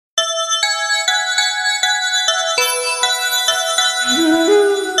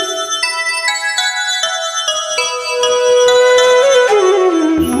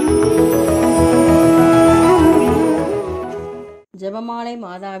ஜெபமாலை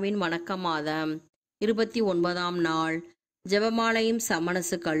மாதாவின் வணக்க மாதம் 29ஆம் நாள். ஜெபமாலையும்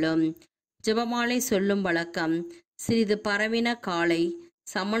சமணசுகளும். ஜெபமாலை சொல்லும் வழக்கம் சிறிது பரவின காலை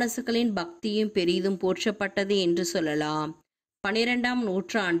சமணசுகளின் பக்தியும் பெரிதும் போற்றப்பட்டது என்று சொல்லலாம். 12ஆம்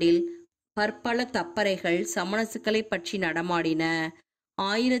நூற்றாண்டில் பற்பல தப்பறைகள் சமணசுகளை பற்றி நடமாடின.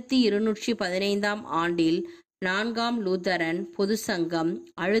 1215ஆம் ஆண்டில் 4ஆம் லூதரன் பொது சங்கம்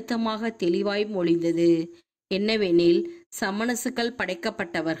அழுத்தமாக தெளிவாய் மொழிந்தது. என்னவெனில், சமணசுகள்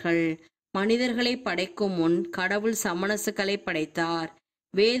படைக்கப்பட்டவர்கள். மனிதர்களை படைக்கும் முன் கடவுள் சமணசுகளை படைத்தார்.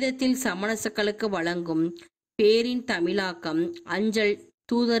 வேதத்தில் சமணசுகளுக்கு வழங்கும் பேரின் தமிழாக்கம் அஞ்சல்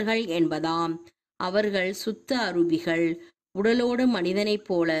தூதர்கள் என்பதாம். அவர்கள் சுத்த அரூபிகள், உடலோடு மனிதனைப்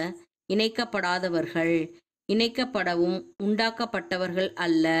போல இணைக்கப்படாதவர்கள், இணைக்கப்படவும் உண்டாக்கப்பட்டவர்கள்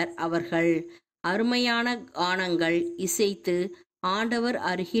அல்லர். அவர்கள் அருமையான கானங்கள் இசைத்து ஆண்டவர்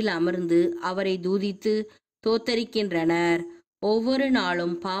அருகில் அமர்ந்து அவரை தூதித்து தோத்தரிக்கின்றனர். ஒவ்வொரு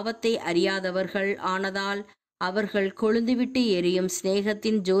நாளும் பாவத்தை அறியாதவர்கள் ஆனதால் அவர்கள் கொழுந்துவிட்டு எரியும்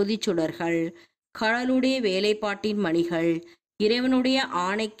சிநேகத்தின் ஜோதி சுடர்கள், கடவுளுடைய வேலைப்பாட்டின் மணிகள். இறைவனுடைய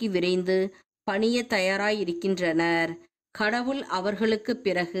ஆணைக்கு விரைந்து பணிய தயாராயிருக்கின்றனர். கடவுள் அவர்களுக்கு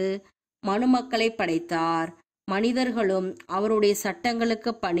பிறகு மனுமக்களை படைத்தார். மனிதர்களும் அவருடைய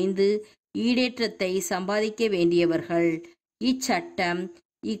சட்டங்களுக்கு பணிந்து ஈடேற்றத்தை சம்பாதிக்க வேண்டியவர்கள். இச்சட்டம்,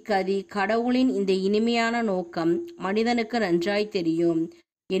 இக்கதி, கடவுளின் இந்த இனிமையான நோக்கம் மனிதனுக்கு நன்றாய் தெரியும்.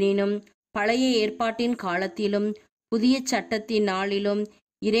 எனினும் பழைய ஏற்பாட்டின் காலத்திலும் புதிய சட்டத்தின் நாளிலும்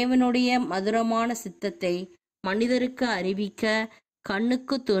இறைவனுடைய மதுரமான சித்தத்தை மனிதருக்கு அறிவிக்க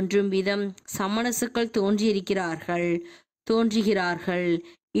கண்ணுக்கு தோன்றும் விதம் சமணசுகள் தோன்றுகிறார்கள்.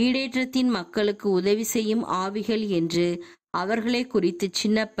 ஈடேற்றத்தின் மக்களுக்கு உதவி செய்யும் ஆவிகள் என்று அவர்களை குறித்து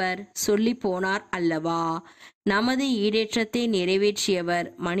சின்னப்பர் சொல்லி போனார் அல்லவா? நமது ஈடேற்றத்தை நிறைவேற்றியவர்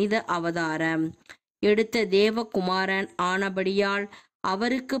மனித அவதாரம் எடுத்த தேவகுமாரன் ஆனபடியால்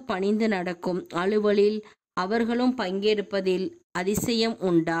அவருக்கு பணிந்து நடக்கும் அலுவலில் அவர்களும் பங்கேற்பதில் அதிசயம்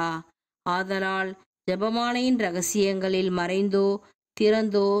உண்டா? ஆதலால் ஜெபமாலையின் இரகசியங்களில் மறைந்தோ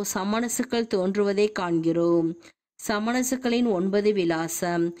திறந்தோ சமணசுகள் தோன்றுவதை காண்கிறோம். சமணசுகளின் 9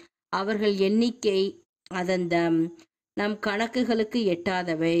 விலாசம், அவர்கள் எண்ணிக்கை அதந்தம், நம் கணக்குகளுக்கு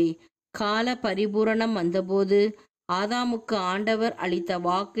எட்டாதவை. கால பரிபூரணம் வந்தபோது, ஆதாமுக்கு ஆண்டவர் அளித்த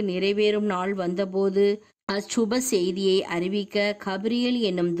வாக்கு நிறைவேறும் நாள் வந்தபோது, அச்சுப செய்தியை அறிவிக்க கபிரியேல்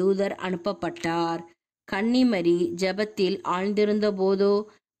என்னும் தூதர் அனுப்பப்பட்டார். கன்னிமரி ஜெபத்தில் ஆழ்ந்திருந்த போதோ,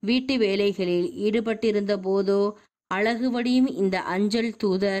 வீட்டு வேலைகளில் ஈடுபட்டிருந்த போதோ, அழகு வடியும் இந்த அஞ்சல்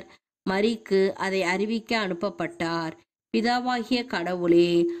தூதர் மரிக்கு அதை அறிவிக்க அனுப்பப்பட்டார். பிதாவாகிய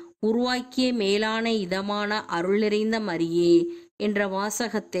கடவுளே, உருவாக்கிய மேலான இதமான அருள் நிறைந்த மரியே என்ற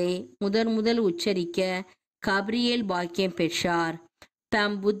வாசகத்தை முதல் உச்சரிக்க கபிரியேல் பாக்கியம் பெற்றார்.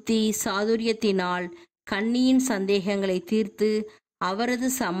 தம் புத்தி சாதுரியத்தினால் கன்னியின் சந்தேகங்களை தீர்த்து அவரது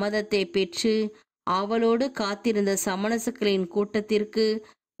சம்மதத்தை பெற்று ஆவலோடு காத்திருந்த சமணசுகளின் கூட்டத்திற்கு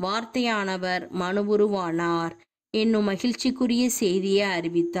வார்த்தையானவர் மனுவுருவானார் என்னும் மகிழ்ச்சிக்குரிய செய்தியை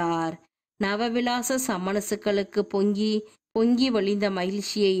அறிவித்தார். நவவிலாச சமணசுகளுக்கு பொங்கி வழிந்த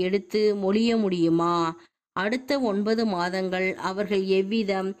மகிழ்ச்சியை எடுத்து மொழிய முடியுமா? அடுத்த 9 மாதங்கள் அவர்கள்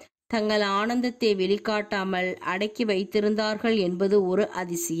எவ்விதம் தங்கள் ஆனந்தத்தை வெளிக்காட்டாமல் அடக்கி வைத்திருந்தார்கள் என்பது ஒரு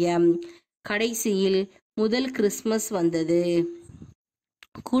அதிசயம். கடைசியில் முதல் கிறிஸ்துமஸ் வந்தது.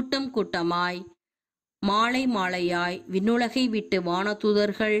 கூட்டம் கூட்டமாய், மாலை மாலையாய் விண்ணுலகை விட்டு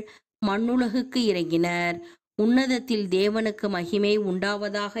வானதூதர்கள் மண்ணுலகுக்கு இறங்கினர். உன்னதத்தில் தேவனுக்கு மகிமை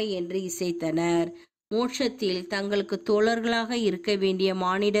உண்டாவதாக என்று இசைத்தனர். மோட்சத்தில் தங்களுக்கு தோழர்களாக இருக்க வேண்டிய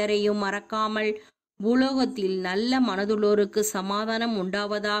மானிடரையும் மறக்காமல் பூலோகத்தில் நல்ல மனதுள்ளோருக்கு சமாதானம்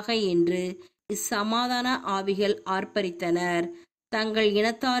உண்டாவதாக என்று இச்சமாதான ஆவிகள் ஆர்ப்பரித்தனர். தங்கள்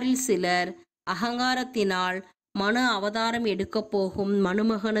இனத்தாரில் சிலர் அகங்காரத்தினால் மனு அவதாரம் எடுக்கப் போகும்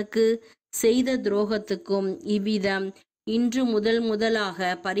மனுமகனுக்கு செய்த துரோகத்துக்கும் இவ்விதம் இன்று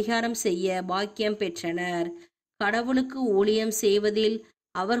முதலாக பரிகாரம் செய்ய பாக்கியம் பெற்றனர். கடவுளுக்கு ஊழியம் செய்வதில்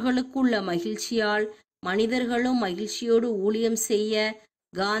அவர்களுக்குள்ள மகிழ்ச்சியால் மனிதர்களும் மகிழ்ச்சியோடு ஊழியம் செய்ய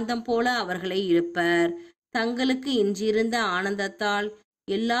காந்தம் போல அவர்களை இழுப்பர். தங்களுக்கு இன்றிருந்த ஆனந்தத்தால்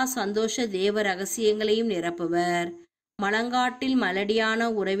எல்லா சந்தோஷ தேவ ரகசியங்களையும் நிரப்புவர். மலங்காட்டில் மலடியான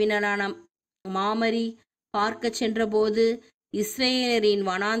உறவினரான மாமரி பார்க்க சென்றபோது இஸ்ரேலரின்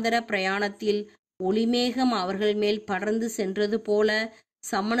வனாந்தர பிரயாணத்தில் ஒளிமேகம் அவர்கள் மேல் படர்ந்து சென்றது போல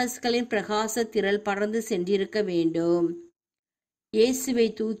சமணசுகளின் பிரகாச திரள் படர்ந்து சென்றிருக்க வேண்டும். இயேசுவை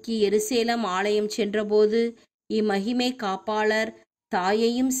தூக்கி எருசலேம் ஆலயம் சென்றபோது இம்மகிமை காப்பாளர்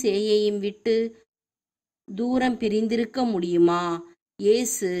தாயையும் சேயையும் விட்டு தூரம் பிரிந்திருக்க முடியுமா?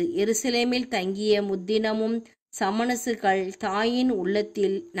 இயேசு எருசலேமில் தங்கிய முத்தினமும் சமணசுகள் தாயின்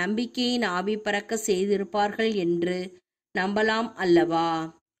உள்ளத்தில் நம்பிக்கையின் ஆவி பறக்க செய்திருப்பார்கள் என்று நம்பலாம் அல்லவா?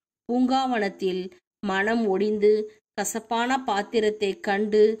 பூங்காவனத்தில் மனம் ஒடிந்து கசப்பான பாத்திரத்தை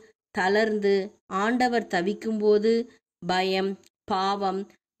கண்டு தளர்ந்து ஆண்டவர் தவிக்கும்போது பயம், பாவம்,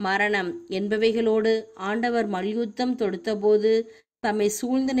 மரணம் என்பவைகளோடு ஆண்டவர் மல்யுத்தம் தொடுத்தபோது தம்மை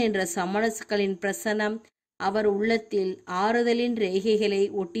சூழ்ந்து நின்ற சமணசுக்களின் பிரசனம் அவர் உள்ளத்தில் ஆறுதலின் ரேகைகளை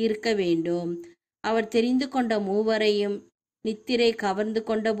ஒட்டியிருக்க வேண்டும். அவர் தெரிந்து கொண்ட மூவரையும் நித்திரை கவர்ந்து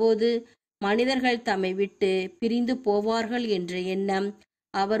கொண்டபோது மனிதர்கள் தம்மை விட்டு பிரிந்து போவார்கள் என்ற எண்ணம்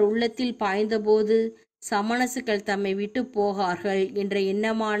அவர் உள்ளத்தில் பாய்ந்தபோது சமணசுக்கள் தம்மை விட்டு போகார்கள் என்ற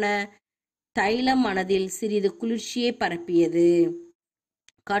எண்ணமான தைலம் மனதில் சிறிது குளிர்ச்சியை பரப்பியது.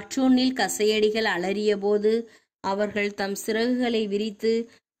 கற்றூனில் கசையடிகள் அலறிய போது அவர்கள் தம் சிறகுகளை விரித்து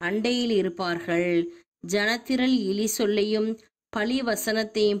அண்டையில் இருப்பார்கள். ஜனத்திரள் இலி சொல்லையும் பழி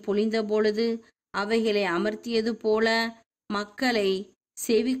வசனத்தையும் பொழிந்த பொழுது அவைகளை அமர்த்தியது போல மக்களை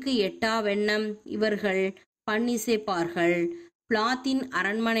செவிக்கு எட்டாவெண்ணம் இவர்கள் பண்ணிசைப்பார்கள். பிளாத்தின்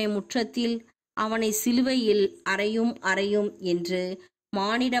அரண்மனை முற்றத்தில் அவனை சிலுவையில் அறையும் என்று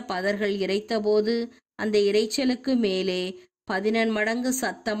மானிட பதர்கள் இறைத்தபோது அந்த இறைச்சலுக்கு மேலே 14 மடங்கு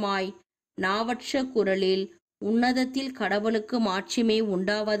சத்தமாய் நாவற்ற குரலில் உன்னதத்தில் கடவுளுக்கு மாட்சிமை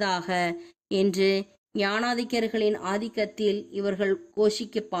உண்டாவதாக என்று ஞானாதிக்கர்களின் ஆதிக்கத்தில் இவர்கள்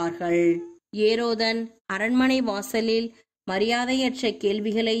கோஷிப்பார்கள். ஏரோதன் அரண்மனை வாசலில் மரியாதையற்ற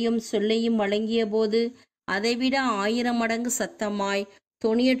கேள்விகளையும் சொல்லையும் வழங்கிய போது அதைவிட 1000 மடங்கு சத்தமாய்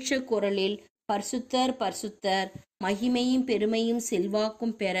தொனியற்ற குரலில் பரிசுத்தர் பரிசுத்தர், மகிமையும் பெருமையும்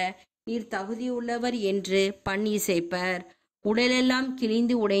செல்வாக்கும் பெற நீர் தகுதியுள்ளவர் என்று பண்ணிசைப்பர். உடலெல்லாம்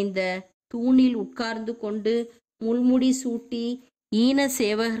கிழிந்து உடைந்த தூணில் உட்கார்ந்து கொண்டு முள்முடி சூட்டி ஈன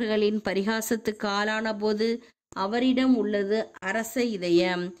சேவகர்களின் பரிகாசத்துக்கு ஆளான போது அவரிடம் உள்ளது அரச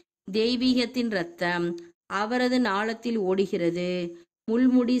இதயம், தெய்வீகத்தின் இரத்தம் அவரது நாளத்தில் ஓடுகிறது.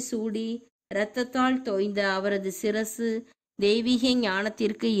 முள்முடி சூடி இரத்தத்தால் தோய்ந்த அவரது சிரசு தெய்வீக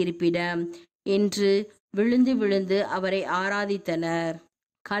ஞானத்திற்கு இருப்பிடம் என்று விழுந்து விழுந்து அவரை ஆராதித்தனர்.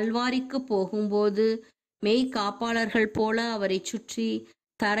 கல்வாரிக்கு போகும்போது மெய் காப்பாளர்கள் போல அவரை சுற்றி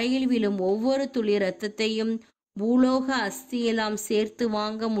தரையில் விழும் ஒவ்வொரு துளி இரத்தத்தையும் பூலோக அஸ்தியெல்லாம் சேர்த்து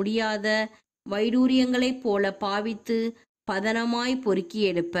வாங்க முடியாத வைடூரியங்களைப் போல பாவித்து பதனமாய் பொறுக்கி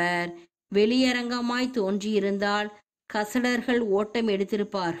எடுப்பர். வெளியரங்கமாய் தோன்றியிருந்தால் கசடர்கள் ஓட்டம்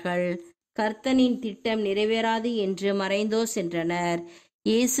எடுத்திருப்பார்கள். கர்த்தனின் திட்டம் நிறைவேறாது என்று மறைந்தோ சென்றனர்.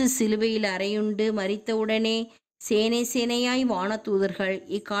 இயேசு சிலுவையில் அறையுண்டு மரித்தவுடனே சேனை சேனையாய் வானதூதர்கள்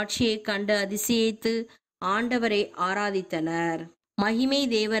இக்காட்சியைக் கண்டு அதிசயித்து ஆண்டவரை ஆராதித்தனர். மகிமை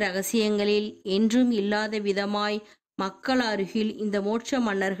தேவ ரகசியங்களில் என்றும் இல்லாத விதமாய் மக்கள் அருகில் இந்த மோட்ச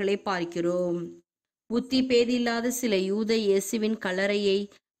மன்னர்களை பார்க்கிறோம். புத்தி பேதில்லாத சில யூத இயேசுவின் கல்லறையை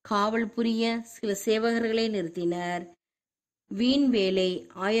காவல் புரிய சில சேவகர்களை நிறுத்தினர். வீண் வேலை.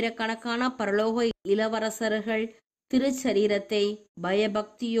 ஆயிரக்கணக்கான பரலோக இளவரசர்கள் திருச்சரீரத்தை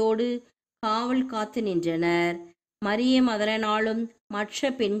பயபக்தியோடு காவல் காத்து நின்றனர். மரிய மதலனாலும்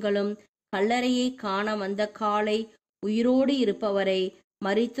மற்ற பெண்களும் கல்லறையை காண வந்த காலை உயிரோடு இருப்பவரை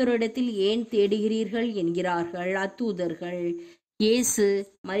மரித்தோரிடத்தில் ஏன் தேடுகிறீர்கள் என்கிறார்கள் அத்தூதர்கள். இயேசு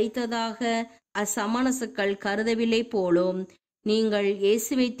மரித்ததாக அச்சமணசுக்கள் கருதவில்லை போலும். நீங்கள்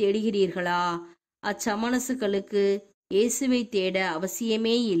இயேசுவை தேடுகிறீர்களா? அச்சமணசுக்களுக்கு இயேசுவை தேட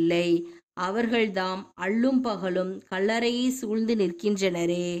அவசியமே இல்லை. அவர்கள்தாம் அள்ளும் பகலும் கல்லறையை சூழ்ந்து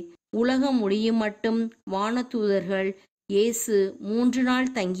நிற்கின்றனரே. உலகம் முடியும் மட்டும் வானதூதர்கள் இயேசு 3 நாள்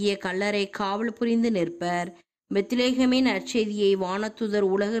தங்கிய கல்லறை காவல் புரிந்து நிற்பர். பெத்லகேமின் நற்செய்தியை வானதூதர்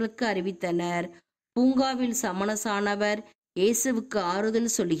உலகிற்கு அறிவித்தனர். பூங்காவில் சமணசானவர் இயேசுவுக்கு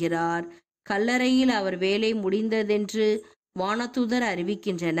ஆறுதல் சொல்கிறார். கல்லறையில் அவர் வேலை முடிந்ததென்று வானதூதர்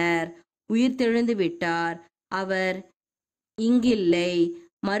அறிவிக்கின்றனர். உயிர் தெழுந்து விட்டார், அவர் இங்கில்லை,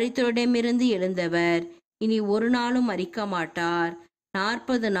 மரித்தோரிடமிருந்து எழுந்தவர் இனி ஒரு நாளும் மரிக்க மாட்டார்.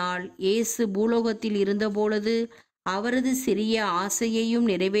 40 நாள் இயேசு பூலோகத்தில் இருந்தபொழுது அவரது சிறிய ஆசையையும்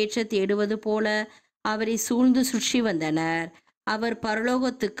நிறைவேற்ற தேடுவது போல அவரை சூழ்ந்து சுற்றி வந்தனர். அவர்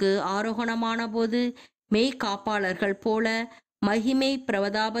பரலோகத்துக்கு ஆரோகணமான போது மெய் காப்பாளர்கள் போல மகிமை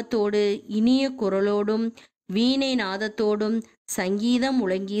பிரதாபத்தோடு இனிய குரலோடும் வீணை நாதத்தோடும் சங்கீதம்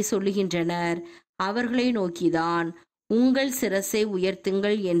முழங்கி சொல்லுகின்றனர். அவர்களை நோக்கிதான் உங்கள் சிரசை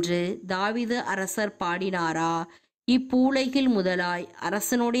உயர்த்துங்கள் என்று தாவீது அரசர் பாடினாரா? இப்பூலையில் முதலாய்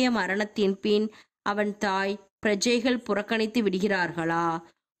அரசனுடைய மரணத்தின் பின் அவன் தாய் பிரஜைகள் புறக்கணித்து விடுகிறார்களா?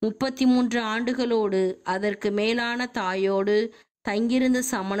 33 ஆண்டுகளோடு அதற்கு மேலான தாயோடு தங்கியிருந்த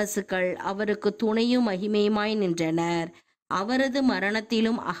சமணசுக்கள் அவருக்கு துணையும் மகிமையுமாய் நின்றனர். அவரது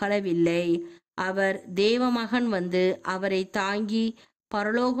மரணத்திலும் அகலவில்லை. அவர் தேவமகன் வந்து அவரை தாங்கி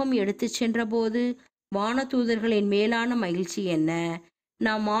பரலோகம் எடுத்து சென்றபோது வானதூதர்களின் மேலான மகிழ்ச்சி என்ன!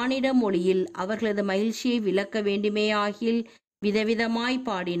 நாம் மானிட மொழியில் அவர்களது மகிழ்ச்சியை விளக்க வேண்டுமேயாகில் விதவிதமாய்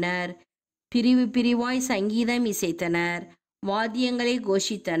பாடினர், பிரிவு பிரிவாய் சங்கீதம் இசைத்தனர், வாத்தியங்களை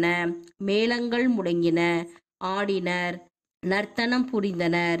கோஷித்தன, மேளங்கள் முழங்கின, ஆடினர், நர்த்தனம்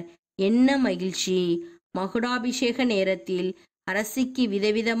புரிந்தனர். என்ன மகிழ்ச்சி! மகுடாபிஷேக நேரத்தில் அரசிக்கு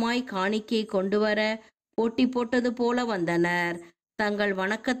விதவிதமாய் காணிக்கை கொண்டு வர போட்டி போட்டது போல வந்தனர். தங்கள்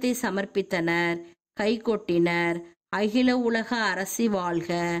வணக்கத்தை சமர்ப்பித்தனர், கை கொட்டினர். அகில உலக அரசி வாழ்க,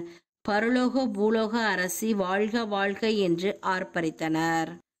 பரலோக பூலோக அரசி வாழ்க வாழ்க என்று ஆர்ப்பரித்தனர்.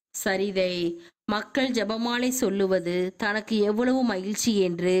 சரிதை. மக்கள் ஜெபமாலை சொல்லுவது தனக்கு எவ்வளவு மகிழ்ச்சி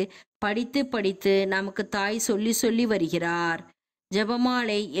என்று படித்து படித்து நமக்கு தாய் சொல்லி சொல்லி வருகிறார்.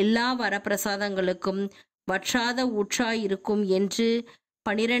 ஜெபமாலை எல்லா வரப்பிரசாதங்களுக்கும் வற்றாத ஊற்றாயிருக்கும் என்று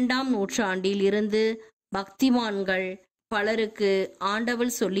 12ஆம் நூற்றாண்டில் இருந்து பக்திமான்கள் பலருக்கு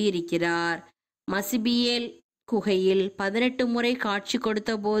ஆண்டவர் சொல்லியிருக்கிறார். மசிபியேல் குகையில் 18 முறை காட்சி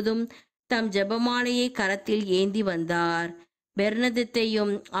கொடுத்த போதும் தம் ஜெபமாலையை கரத்தில் ஏந்தி வந்தார்.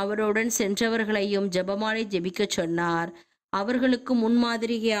 பெர்னதத்தையும் அவருடன் சென்றவர்களையும் ஜெபமாலை ஜெபிக்கச் சொன்னார். அவர்களுக்கு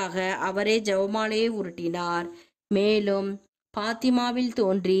முன்மாதிரியாக அவரே ஜெபமாலையை உருட்டினார். மேலும் பாத்திமாவில்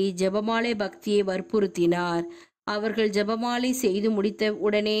தோன்றி ஜெபமாலை பக்தியை வற்புறுத்தினார். அவர்கள் ஜெபமாலை செய்து முடித்த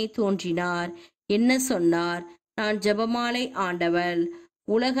உடனே தோன்றினார். என்ன சொன்னார்? நான் ஜெபமாலை ஆண்டவள்.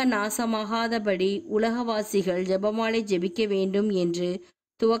 உலக நாசமாகாதபடி உலகவாசிகள் ஜெபமாலை ஜெபிக்க வேண்டும் என்று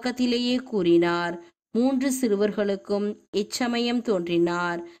துவக்கத்திலேயே கூறினார். 3 சிறுவர்களுக்கும் இச்சமயம்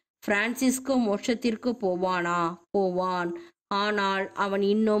தோன்றினார். பிரான்சிஸ்கோ மோட்சத்திற்கு போவானா? போவான். ஆனால் அவன்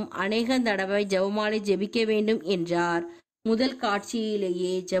இன்னும் அநேக தடவை ஜெபமாலை ஜெபிக்க வேண்டும் என்றார். முதல்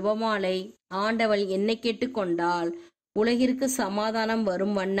காட்சியிலேயே ஜெபமாலை ஆண்டவள் என்னை கேட்டுக்கொண்டால் உலகிற்கு சமாதானம்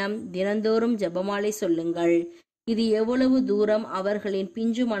வரும் வண்ணம் தினந்தோறும் ஜெபமாலை சொல்லுங்கள். இது எவ்வளவு தூரம் அவர்களின்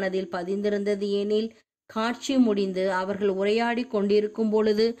பிஞ்சு மனதில் பதிந்திருந்தது எனில், காட்சி முடிந்து அவர்கள் உரையாடி கொண்டிருக்கும்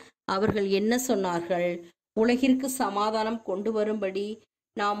பொழுது அவர்கள் என்ன சொன்னார்கள்? உலகிற்கு சமாதானம் கொண்டு வரும்படி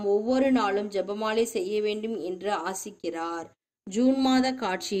நாம் ஒவ்வொரு நாளும் ஜெபமாலை செய்ய வேண்டும் என்று ஆசிக்கிறார். ஜூன் மாத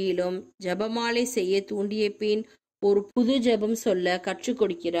காட்சியிலும் ஜெபமாலை செய்ய தூண்டிய பின் ஒரு புது ஜெபம் சொல்ல கற்றுக்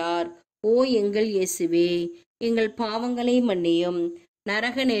கொடுக்கிறார். ஓ எங்கள் இயேசுவே, எங்கள் பாவங்களை மன்னியும்,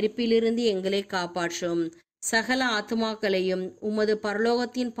 நரக நெருப்பிலிருந்து எங்களை காப்பாற்றும், சகல ஆத்துமாக்களையும் உமது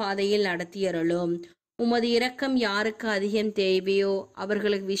பரலோகத்தின் பாதையில் நடத்தியருளும். உமது இரக்கம் யாருக்கு அதிகம் தேவையோ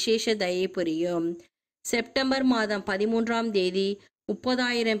அவர்களுக்கு விசேஷ தயை புரியும். செப்டம்பர் மாதம் 13ஆம் தேதி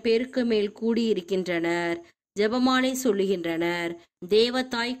 30,000 பேருக்கு மேல் கூடியிருக்கின்றனர். ஜெபமாலை சொல்லுகின்றனர்.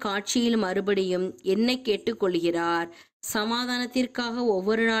 தேவதாய் காட்சியில் மறுபடியும் என்னை கேட்டுக்கொள்கிறார். சமாதானத்திற்காக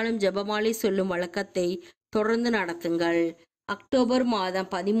ஒவ்வொரு நாளும் ஜெபமாலை சொல்லும் வழக்கத்தை தொடர்ந்து நடத்துங்கள். அக்டோபர் மாதம்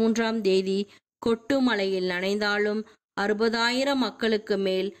 13ஆம் தேதி கொட்டு மலையில் நனைந்தாலும் 60,000 மக்களுக்கு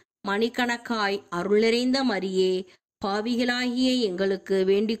மேல் மணிக்கணக்காய் அருள் நிறைந்த மரியே, பாவிகளாகிய எங்களுக்கு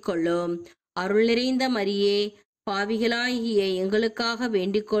வேண்டிக் கொள்ளும், அருள் நிறைந்த மரியே, பாவிகளாகிய எங்களுக்காக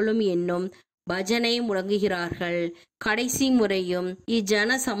வேண்டிக்கொள்ளும் என்னும் பஜனை முழங்குகிறார்கள். கடைசி முறையும்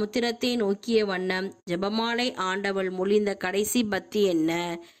இஜன சமுத்திரத்தை நோக்கிய வண்ணம் ஜெபமாலை ஆண்டவள் மொழிந்த கடைசி பக்தி என்ன?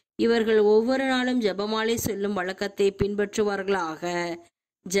 இவர்கள் ஒவ்வொரு நாளும் ஜெபமாலை சொல்லும் வழக்கத்தை பின்பற்றுவார்களாக.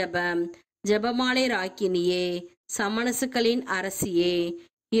 ஜெபம். ஜெபமாலை ராக்கினியே, சமணசுக்களின் அரசியே,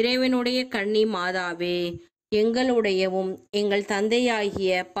 இறைவனுடைய கன்னி மாதாவே, எங்களுடையவும் எங்கள்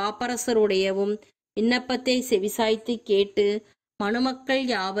தந்தையாகிய பாப்பரசருடையவும் விண்ணப்பத்தை செவிசாய்த்து கேட்டு மனுமக்கள்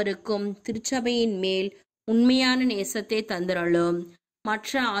யாவருக்கும் திருச்சபையின் மேல் உண்மையான நேசத்தை தந்திரளும்.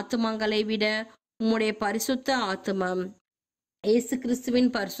 மற்ற ஆத்துமங்களை விட உம்முடைய பரிசுத்த ஆத்துமம் இயேசு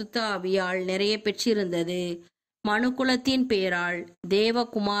கிறிஸ்துவின் பரிசுத்த ஆவியால் நிறைய பெற்றிருந்தது. மனுக்குலத்தின் பேரால்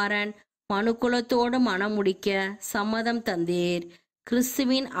தேவகுமாரன் மனுக்குலத்தோடு மணமுடிக்க சம்மதம் தந்தீர்.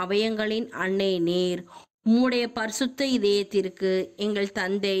 கிறிஸ்துவின் அவயங்களின் அன்னை நீர். உம்முடைய பரிசுத்த இதயத்திற்கு எங்கள்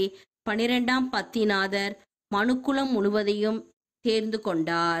தந்தை 12ஆம் பத்திநாதர் மனுக்குலம் முழுவதையும் தேர்ந்து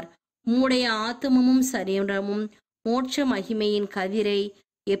கொண்டார். உம்முடைய ஆத்துமமும் சரீரமும் மோட்ச மகிமையின் கதிரை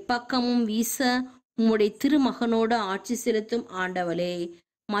எப்பக்கமும் வீச உம்முடைய திருமகனோடு ஆட்சி செலுத்தும் ஆண்டவளே,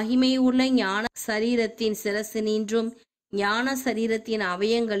 மகிமையுள்ள ஞான சரீரத்தின் சிரசு நின்றும் ஞான சரீரத்தின்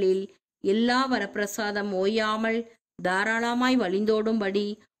அவயங்களில் எல்லா வரப்பிரசாதம் ஓயாமல் தாராளமாய் வழிந்தோடும்படி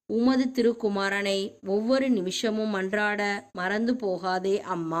உமது திருக்குமாரனை ஒவ்வொரு நிமிஷமும் மன்றாட மறந்து போகாதே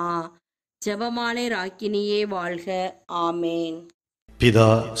அம்மா. ஜெபமாலை ராக்கினியே வாழ்க. ஆமேன். பிதா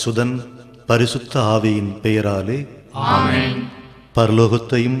சுதன் பரிசுத்த ஆவியின் பெயராலே ஆமென்.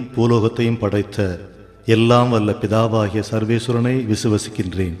 பரலோகத்தையும் பூலோகத்தையும் படைத்த எல்லாம் வல்ல பிதாவாகிய சர்வேஸ்வரனை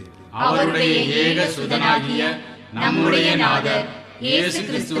விசுவசிக்கின்றேன். அவருடைய ஏக சுதனாகிய நம்முடைய நாதர் இயேசு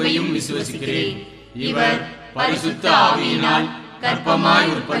கிறிஸ்துவையும் விசுவசிக்கிறேன். இவர் பரிசுத்த ஆவியினால் கர்ப்பமாய்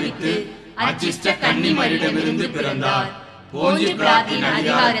உற்பவித்து அச்சிஷ்ட கன்னிமரிடமிருந்து பிறந்தார். போஞ்சு பிலாத்தின்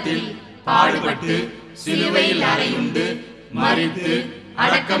அதிகாரத்தில் பாடுபட்டு சிலுவையில் அறையுண்டு மரித்து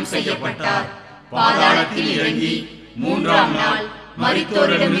அடக்கம் செய்யப்பட்டார். பாதாளத்தில் இறங்கி 3ஆம் நாள்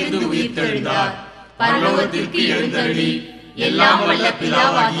மரித்தோரிடமிருந்து உயிர்த்தெழுந்தார். பரலோகத்திற்கு எழுந்தருளி எல்லாம் வல்ல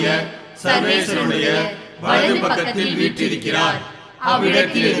பிதாவாகிய சர்வேஸ்வருடைய வலது பக்கத்தில் வீற்றிருக்கிறார்.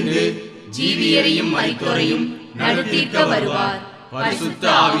 அவ்விடத்திலிருந்து ஜீவியரையும் மரித்தோரையும் நடுத்தீர்க்க வருவார். பரிசுத்த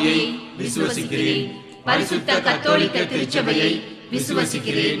ஆவியை விசுவசிக்கிறேன். பரிசுத்த கத்தோலிக்க திருச்சபையை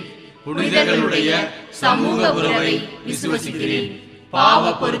விசுவசிக்கிறேன். புனிதர்களுடைய சமூக உறவை விசுவசிக்கிறேன்.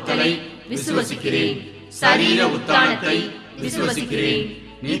 பாவ பொறுத்தலை விசுவசிக்கிறேன். சரீர உத்தானத்தை விசுவசிக்கிறேன்.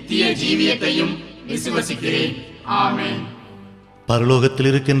 நித்திய ஜீவியத்தையும் விசுவசிக்கிறேன். ஆமென். பரலோகத்தில்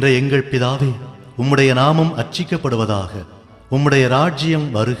இருக்கின்ற எங்கள் பிதாவே, உம்முடைய நாமம் அர்ச்சிக்கப்படுவதாக. உம்முடைய ராஜ்யம்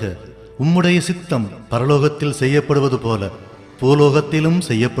வருக. உம்முடைய சித்தம் பரலோகத்தில் செய்யப்படுவது போல பூலோகத்திலும்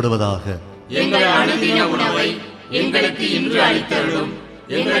செய்யப்படுவதாக. எங்கள் அனுதின உணவை எங்களுக்கு இன்று அளித்தருளும்.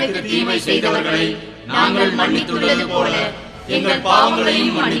 எங்களுக்கு தீமை செய்தவர்களை நாங்கள் மன்னித்துள்ளது போல எங்கள்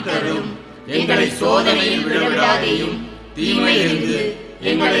பாவங்களையும் மன்னித்தருளும். எங்களை சோதனையில் விழவிடாதேயும் தீமையிலிருந்து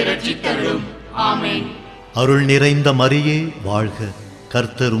எங்களை ரட்சித்தருளும். ஆமென். அருள் நிறைந்த மரியே வாழ்க.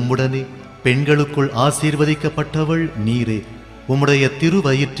 கர்த்தர் உம்முடனே, பெண்களுக்குள் ஆசீர்வதிக்கப்பட்டவள் நீரே. உம்முடைய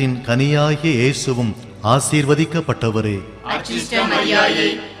திருவயிற்றின் கனியாகிய இயேசுவும் ஆசீர்வதிக்கப்பட்டவரே. அச்சிஷ்ட மரியாயே,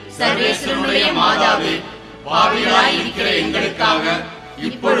 சர்வேஸ்வரனுடைய மாதாவே, பாவிகளாய் இருக்கிற எங்களுக்காக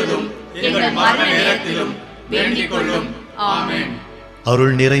இப்பொழுதும் எங்கள் மரண நேரத்திலும் வேண்டிக் கொள்ளும். ஆமென்.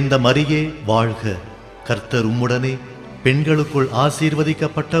 அருள் நிறைந்த மரியே வாழ்க. கர்த்தர் உம்முடனே, பெண்களுக்குள்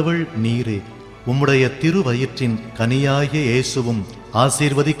ஆசீர்வதிக்கப்பட்டவள் நீரே. உம்முடைய திருவயிற்றின் கனியாகிய இயேசுவும்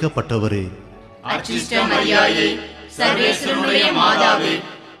ஆசீர்வதிக்கப்பட்டவரே. அச்சிஷ்ட மரியாயே, சர்வேஸ்வரனுடைய மாதாவே,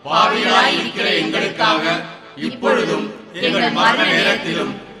 பாவிகளாய் இருக்கிற எங்களுக்காக இப்பொழுதும் எங்கள் மரண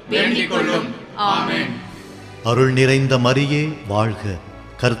நேரத்திலும் வேண்டிக் கொள்ளும். ஆமென். அருள் நிறைந்த மரியே வாழ்க.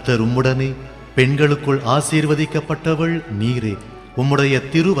 கர்த்தர் உம்முடனே, பெண்களுக்குள் ஆசீர்வதிக்கப்பட்டவள் நீரே. உம்முடைய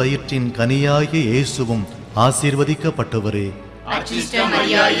திருவயிற்றின் கனியாகிய இயேசுவும் ஆசீர்வதிக்கப்பட்டவரே. அச்சிஷ்ட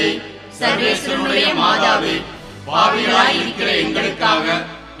மரியாயே, சர்வேஸ்வரனுடைய மாதாவே, பாவிகளாய் இருக்கிற எங்களுக்காக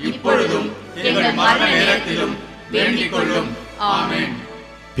இப்பொழுதும் எங்கள் மரண நேரத்திலும் வேண்டிக் கொள்ளும். ஆமென்.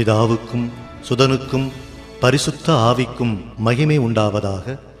 பிதாவுக்கும் சுதனுக்கும் பரிசுத்த ஆவிக்கும் மகிமை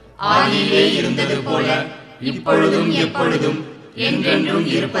உண்டாவதாக. ஆதியிலே இருந்தது போல இப்பொழுதும் எப்பொழுதும் என்றென்றும்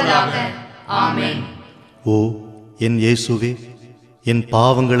இருப்பதாக. ஆமென். ஓ என் இயேசுவே, என்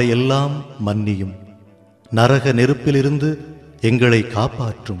பாவங்களை எல்லாம் மன்னியும். நரக நெருப்பிலிருந்து எங்களை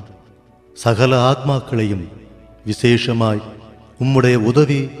காப்பாற்றும். சகல ஆத்மாக்களையும், விசேஷமாய் உம்முடைய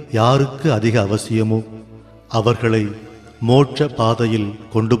உதவி யாருக்கு அதிக அவசியமோ அவர்களை மோட்ச பாதையில்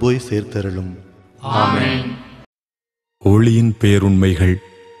கொண்டு போய் சேர்த்தருளும். ஆமென். ஒளியின் பேருண்மைகள்.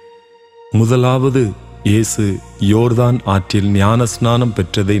 முதலாவது, இயேசு யோர்தான் ஆற்றில் ஞானஸ்நானம்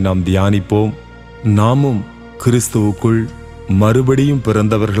பெற்றதை நாம் தியானிப்போம். நாமும் கிறிஸ்துவுக்குள் மறுபடியும்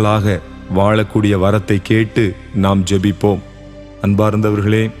பிறந்தவர்களாக வாழக்கூடிய வரத்தை கேட்டு நாம் ஜெபிப்போம்.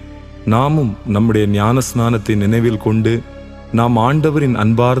 அன்பார்ந்தவர்களே, நாமும் நம்முடைய ஞானஸ்நானத்தை நினைவில் கொண்டு நாம் ஆண்டவரின்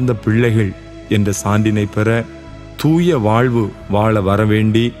அன்பார்ந்த பிள்ளைகள் என்ற சான்றினை பெற தூய வாழ்வு வாழ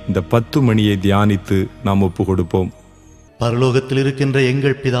வரவேண்டி இந்த 10 மணியை தியானித்து நாம் ஒப்பு கொடுப்போம். பரலோகத்தில் இருக்கின்ற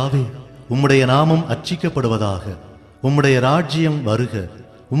எங்கள் பிதாவே, உம்முடைய நாமம் அர்ச்சிக்கப்படுவதாக. உம்முடைய ராஜ்யம் வருக.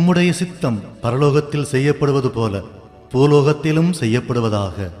 உம்முடைய சித்தம் பரலோகத்தில் செய்யப்படுவது போல பூலோகத்திலும்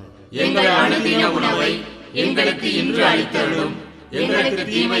செய்யப்படுவதாக. எங்கள் அனுதின உணவை எங்களுக்கு இன்று அளித்தருளும். எங்களுக்கு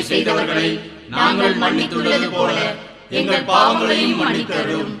தீமை செய்தவர்களை நாங்கள் மன்னித்துள்ளது போல எங்கள் பாவங்களையும்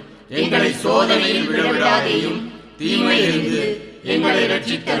மன்னித்தருளும். எங்களை சோதனையில் விழவிடாதேயும் தீமையிலிருந்து எங்களை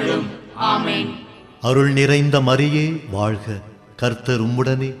ரட்சித்தருளும். ஆமென். அருள் நிறைந்த மரியே வாழ்க. கர்த்தர்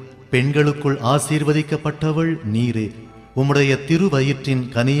உம்முடனே, பெண்களுக்குள் ஆசீர்வதிக்கப்பட்டவள் நீரே. உம்முடைய திருவயிற்றின்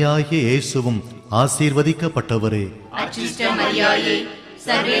கனியாகிய இயேசுவும் ஆசீர்வதிக்கப்பட்டவரே. அச்சிஷ்ட மரியாயே,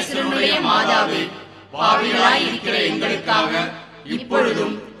 சர்வேஸ்வரனுடைய மாதாவே, பாவிகளாய் இருக்கிற எங்களுக்காக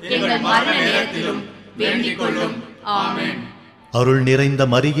இப்பொழுதும் எங்கள் மரண நேரத்திலும் வேண்டிக் கொள்ளும். ஆமென். அருள் நிறைந்த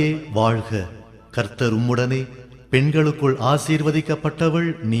மரியே வாழ்க. கர்த்தர் உம்முடனே, பெண்களுக்குள் ஆசீர்வதிக்கப்பட்டவள்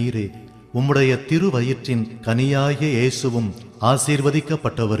நீரே. உம்முடைய திருவயிற்றின் கனியாகிய இயேசுவும்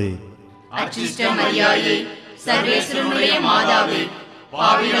ஆசீர்வதிக்கப்பட்டவரே. அச்சிஷ்ட மரியாயே, சர்வேஸ்வரனுடைய மாதாவே,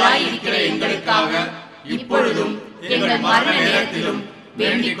 பாவிகளாய் இருக்கிற எங்களுக்காக இப்பொழுதும் எங்கள் மரண நேரத்திலும்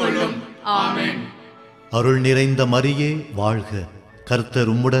வேண்டிக் கொள்ளும். ஆமென். அருள் நிறைந்த மரியே வாழ்க.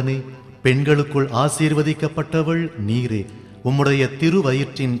 கர்த்தர் உம்முடனே, பெண்களுக்குள் ஆசீர்வதிக்கப்பட்டவள் நீரே. உம்முடைய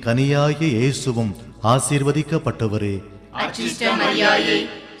திருவயிற்றின் கனியாகிய இயேசுவும் ஆசீர்வதிக்கப்பட்டவரே. அச்சிஷ்ட மரியாயே,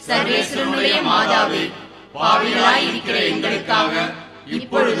 சர்வேஸ்வரனுடைய மாதாவே, பாவிகளாய் இருக்கிற எங்களுக்காக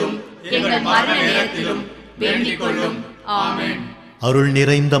இப்பொழுதும் எங்கள் மரண நேரத்திலும் வேண்டிக் கொள்ளும். ஆமென். அருள்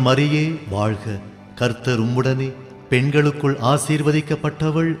நிறைந்த மரியே வாழ்க, கர்த்தர் உம்முடனே, பெண்களுக்குள்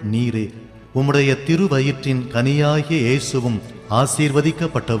ஆசீர்வதிக்கப்பட்டவள் நீரே. உம்முடைய திருவயிற்றின் கனியாகிய இயேசுவும்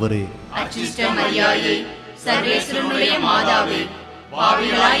ஆசீர்வதிக்கப்பட்டவரே. அச்சிஷ்ட மரியாயே, சர்வேஸ்வரனுடைய மாதாவே,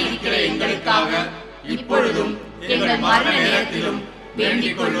 பாவிகளாய் இருக்கிற எங்களுக்காக இப்பொழுதும் எங்கள் மரண நேரத்திலும்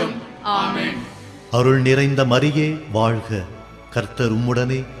வேண்டிக் கொள்ளும். ஆமென். அருள் நிறைந்த மரியே வாழ்க, கர்த்தர்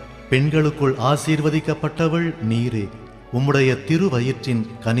உம்முடனே, பெண்களுக்குள் ஆசீர்வதிக்கப்பட்டவள் நீரே. உம்முடைய திருவயிற்றின்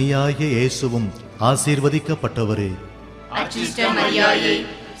கனியாகிய இயேசுவும் ஆசீர்வதிக்கப்பட்டவரே. அச்சிஷ்ட மரியாயே,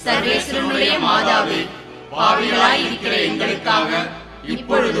 சர்வேஸ்வரனுடைய மாதாவே, பாவிகளாய் இருக்கிற எங்களுக்காக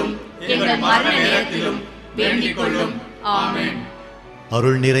இப்பொழுதும் எங்கள் மரண நேரத்திலும் வேண்டிக் கொள்ளும். ஆமென்.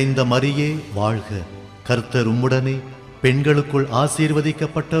 அருள் நிறைந்த மரியே வாழ்க, கர்த்தர் உம்முடனே, பெண்களுக்குள்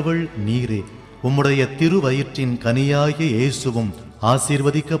ஆசீர்வதிக்கப்பட்டவள் நீரே. உம்முடைய திருவயிற்றின் கனியாகிய இயேசுவும்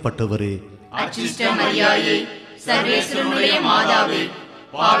ஆசீர்வதிக்கப்பட்டவரே. அச்சிஷ்ட மரியாயே, சர்வேஸ்வரனுடைய மாதாவே,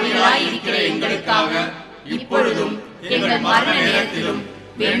 பாவிகளாய் இருக்கிற எங்களுக்காக இப்பொழுதும் எங்கள் மரண நேரத்திலும்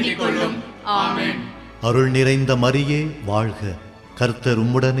வேண்டிக் கொள்ளும். ஆமென். அருள் நிறைந்த மரியே வாழ்க, கர்த்தர்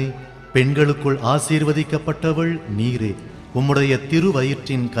உம்முடனே, பெண்களுக்குள் ஆசீர்வதிக்கப்பட்டவள் நீரே. உம்முடைய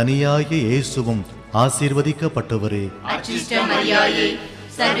திருவயிற்றின் கனியாகிய இயேசுவும் ஆசீர்வதிக்கப்பட்டவரே. அச்சிஷ்ட மரியாயே,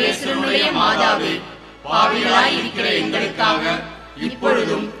 சர்வேஸ்வரனுடைய மாதாவே, பாவிகளாய் இருக்கிற எங்களுக்காக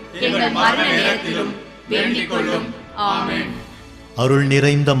இப்பொழுதும் எங்கள் மரண நேரத்திலும் வேண்டிக் கொள்ளும். ஆமென். அருள்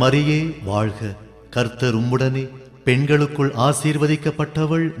நிறைந்த மரியே வாழ்க, கர்த்தர் உம்முடனே, பெண்களுக்குள்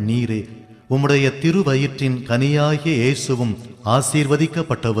ஆசீர்வதிக்கப்பட்டவள் நீரே. உம்முடைய திருவயிற்றின் கனியாகிய இயேசுவும்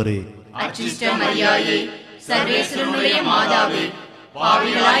ஆசீர்வதிக்கப்பட்டவரே. அச்சிஷ்ட மரியாயே, சர்வேஸ்வரனுடைய மாதாவே,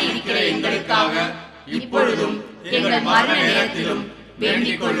 பாவிகளாய் இருக்கிற எங்களுக்காக இப்பொழுதும் எங்கள் மரண நேரத்திலும்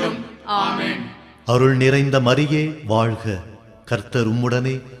வேண்டிக் கொள்ளும். ஆமென். அருள் நிறைந்த மரியே வாழ்க, கர்த்தர்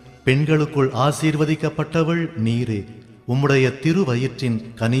உம்முடனே, பெண்களுக்குள் ஆசீர்வதிக்கப்பட்டவள் நீரே. உம்முடைய திருவயிற்றின்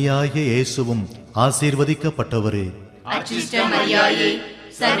கனியாகிய இயேசுவும் ஆசீர்வதிக்கப்பட்டவரே. அச்சிஷ்ட மரியாயே,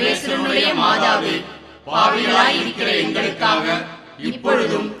 சர்வேஸ்வரனுடைய மாதாவே, பாவிகளாய் இருக்கிற எங்களுக்காக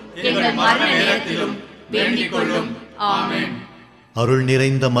இப்பொழுதும் எங்கள் மரண நேரத்திலும் வேண்டிக் கொள்ளும். ஆமென். அருள்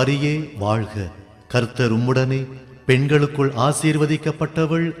நிறைந்த மரியே வாழ்க, கர்த்தர் உம்முடனே, பெண்களுக்குள்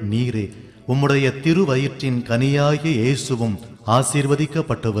ஆசீர்வதிக்கப்பட்டவள் நீரே. உம்முடைய திருவயிற்றின் கனியாகிய இயேசுவும்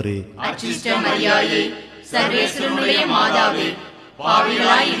ஆசீர்வதிக்கப்பட்டவரே. அச்சிஷ்ட மரியாயே, சர்வேஸ்வரனுடைய மாதாவே,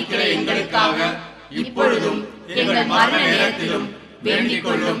 பாவிகளாய் இருக்கிற எங்களுக்காக இப்பொழுதும் எங்கள் மரண நேரத்திலும் வேண்டிக்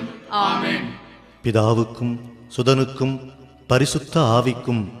கொள்ளும். ஆமென். பிதாவுக்கும் சுதனுக்கும் பரிசுத்த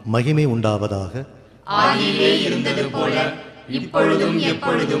ஆவிக்கும் மகிமை உண்டாவதாக. ஆதியிலே இருந்தது போல இப்பொழுதும்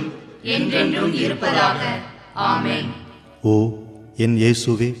எப்பொழுதும் என்றென்றும் இருப்பதாக. ஆமென். ஓ என்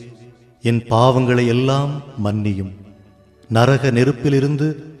இயேசுவே, என் பாவங்களை எல்லாம் மன்னியும். நரக நெருப்பிலிருந்து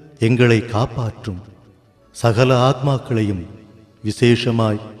எங்களை காப்பாற்றும். சகல ஆத்மாக்களையும்,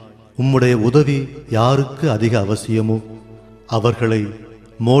 விசேஷமாய் உம்முடைய உதவி யாருக்கு அதிக அவசியமோ அவர்களை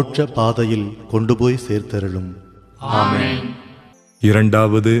மோட்ச பாதையில் கொண்டு போய் சேர்த்தருளும். ஆமென்.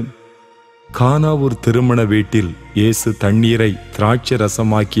 இரண்டாவது, கானாவூர் திருமண வீட்டில் இயேசு தண்ணீரை திராட்சை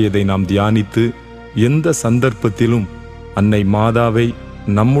ரசமாக்கியதை நாம் தியானித்து, எந்த சந்தர்ப்பத்திலும் அன்னை மாதாவை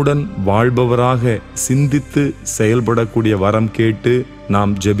நம்முடன் வாழ்பவராக சிந்தித்து செயல்படக்கூடிய வரம் கேட்டு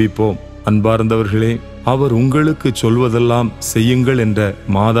நாம் ஜெபிப்போம். அன்பார்ந்தவர்களே, அவர் உங்களுக்கு சொல்வதெல்லாம் செய்யுங்கள் என்ற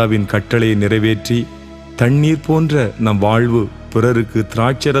மாதாவின் கட்டளையை நிறைவேற்றி, தண்ணீர் போன்ற நம் வாழ்வு பிறருக்கு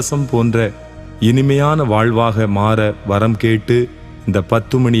திராட்சரசம் போன்ற இனிமையான வாழ்வாக மாற வரம் கேட்டு இந்த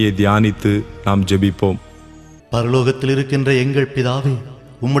 10 மணியை தியானித்து நாம் ஜெபிப்போம். பரலோகத்தில் இருக்கின்ற எங்கள் பிதாவே,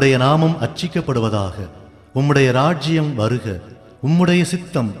 உம்முடைய நாமம் அர்ச்சிக்கப்படுவதாக. உம்முடைய ராஜ்யம் வருக. உம்முடைய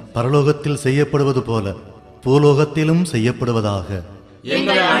சித்தம் பரலோகத்தில் செய்யப்படுவது போல பூலோகத்திலும் செய்யப்படுவதாக.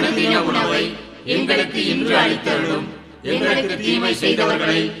 எங்கள் அனுதின உணவை எங்களுக்கு இன்று அளித்தருளும். எங்களுக்கு தீமை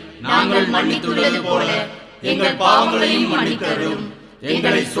செய்தவர்களை நாங்கள் மன்னித்துள்ளது போல எங்கள் பாவங்களையும் மன்னித்தருளும்.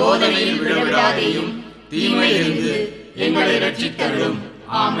 எங்களை சோதனையில் விழவிடாதேயும், தீமையிலிருந்து எங்களை ரட்சித்தருளும்.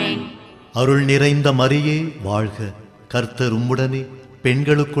 ஆமென். அருள் நிறைந்த மரியே வாழ்க, கர்த்தர் உம்முடனே,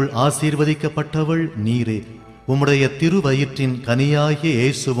 பெண்களுக்குள் ஆசீர்வதிக்கப்பட்டவள் நீரே. உம்முடைய திருவயிற்றின் கனியாகிய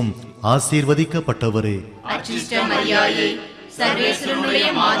இயேசுவும் ஆசீர்வதிக்கப்பட்டவரே. அச்சிஷ்ட மரியாயே, சர்வேஸ்வரனுடைய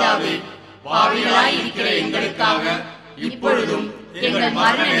மாதாவே, பாவிகளாய் இருக்கிற எங்களுக்காக இப்பொழுதும் எங்கள்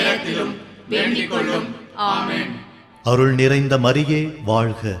மரண நேரத்திலும் வேண்டிக் கொள்ளும். ஆமென். அருள் நிறைந்த மரியே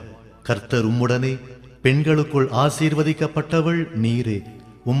வாழ்க, கர்த்தர் உம்முடனே, பெண்களுக்குள் ஆசீர்வதிக்கப்பட்டவள் நீரே.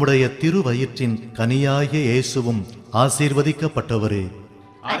 உம்முடைய திருவயிற்றின் கனியாகிய இயேசுவும் ஆசீர்வதிக்கப்பட்டவரே.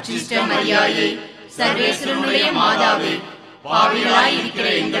 அச்சிஷ்ட மரியாயே, சர்வேஸ்வரனுடைய மாதாவே, பாவிகளாய் இருக்கிற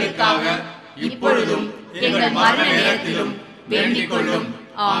எங்களுக்காக இப்பொழுதும் எங்கள் மரண நேரத்திலும் வேண்டிக் கொள்ளும்.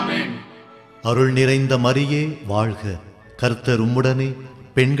 ஆமென். அருள் நிறைந்த மரியே வாழ்க, கர்த்தர் உம்முடனே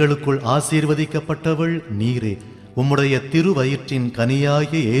பெண்களுக்குள் ஆசீர்வதிக்கப்பட்டவள் நீரே. உம்முடைய திருவயிற்றின்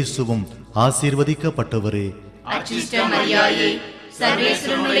கனியாகிய இயேசுவும் ஆசீர்வதிக்கப்பட்டவரே. அச்சிஷ்ட மரியாயே,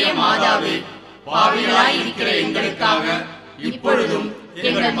 சர்வேஸ்வரனுடைய மாதாவே, பாவிகளாய் இருக்கிற எங்களுக்காக இப்பொழுதும்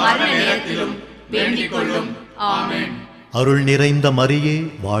எங்கள் மரண நேரத்திலும் வேண்டிக் கொள்ளும். ஆமென். அருள் நிறைந்த மரியே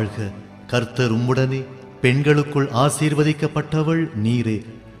வாழ்க. கர்த்தர் உம்முடனே பெண்களுக்குள் ஆசீர்வதிக்கப்பட்டவள் நீரே.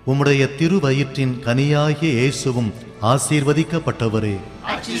 உம்முடைய திருவயிற்றின் கனியாகிய இயேசுவும் ஆசீர்வதிக்கப்பட்டவரே.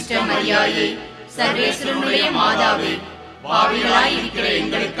 அச்சிஷ்ட மரியாயே, சர்வேஸ்வரனுடைய மாதாவே, பாவிகளாய் இருக்கிற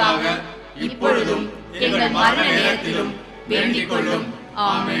எங்களுக்காக இப்பொழுதும் எங்கள் மரண நேரத்திலும் வேண்டிக் கொள்ளும்.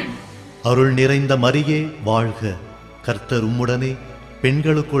 ஆமென். அருள் நிறைந்த மரியே வாழ்க. கர்த்தர் உம்முடனே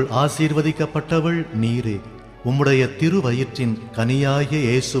பெண்களுக்குள் ஆசீர்வதிக்கப்பட்டவள் நீரே. உம்முடைய திருவயிற்றின் கனியாகிய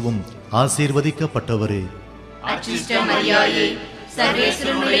இயேசுவும் ஆசீர்வதிக்கப்பட்டவரே. அச்சிஷ்ட மரியாயே,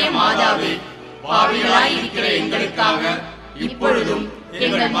 சர்வேஸ்வரனுடைய மாதாவே, பாவிகளாய் இருக்கிற எங்களுக்காக இப்பொழுதும்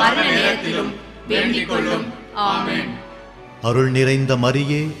எங்கள் மரண நேரத்திலும் வேண்டிக் கொள்ளும். ஆமென். அருள் நிறைந்த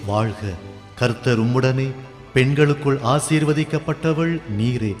மரியே வாழ்க. கர்த்தர் உம்முடனே பெண்களுக்குள் ஆசீர்வதிக்கப்பட்டவள்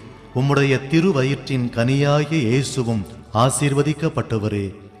நீரே. உம்முடைய திருவயிற்றின் கனியாகிய இயேசுவும் ஆசீர்வதிக்கப்பட்டவரே.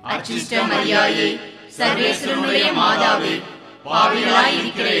 அச்சிஷ்ட மரியாயே, சர்வேஸ்வரனுடைய மாதாவே, பாவிகளாய்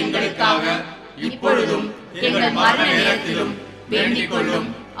இருக்கிற எங்களுக்காக இப்பொழுதும் எங்கள் மரண நேரத்திலும் வேண்டிக் கொள்ளும்.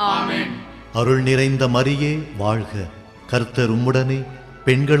 ஆமென். அருள் நிறைந்த மரியே வாழ்க. கர்த்தர் உம்முடனே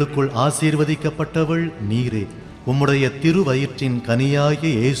பெண்களுக்குள் ஆசீர்வதிக்கப்பட்டவள் நீரே. உம்முடைய திருவயிற்றின்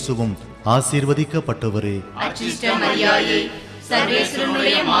கனியாகிய இயேசுவும் ஆசீர்வதிக்கப்பட்டவரே. அச்சிஷ்ட மரியாயே,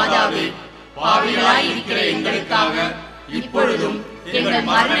 சர்வேஸ்வரனுடைய மாதாவே, பாவிகளாய் இருக்கிற எங்களுக்காக இப்பொழுதும் எங்கள்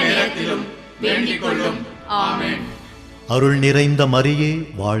மரண நேரத்திலும் வேண்டிக் கொள்ளும். ஆமென். அருள் நிறைந்த மரியே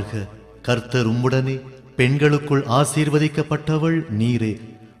வாழ்க. கர்த்தர் உம்முடனே பெண்களுக்குள் ஆசீர்வதிக்கப்பட்டவள் நீரே.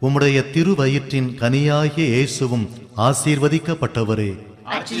 உம்முடைய திருவயிற்றின் கனியாகிய இயேசுவும் ஆசீர்வதிக்கப்பட்டவரே.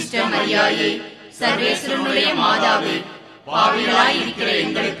 அச்சிஷ்ட மரியாயே, சர்வேஸ்வரனுடைய மாதாவே, பாவிகளாய் இருக்கிற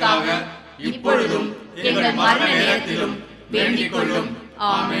எங்களுக்காக இப்பொழுதும் எங்கள் மரண நேரத்திலும் வேண்டிக் கொள்ளும்.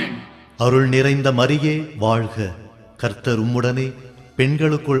 ஆமென். அருள் நிறைந்த மரியே வாழ்க. கர்த்தர் உம்முடனே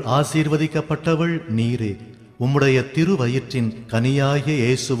பெண்களுக்குள் ஆசீர்வதிக்கப்பட்டவள் நீரே. உம்முடைய திருவயிற்றின் கனியாகிய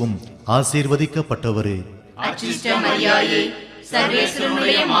இயேசுவும் ஆசீர்வதிக்கப்பட்டவரே. அச்சிஷ்ட மரியாயே,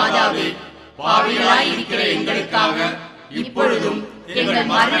 சர்வேஸ்வரனுடைய மாதாவே, பாவிகளாய் இருக்கிற எங்களுக்காக இப்பொழுதும் எங்கள்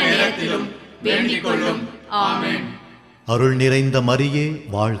மரண நேரத்திலும் வேண்டிக் கொள்ளும். ஆமென். அருள் நிறைந்த மரியே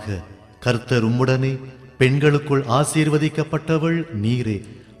வாழ்க. கர்த்தர் உம்முடனே பெண்களுக்குள் ஆசீர்வதிக்கப்பட்டவள் நீரே.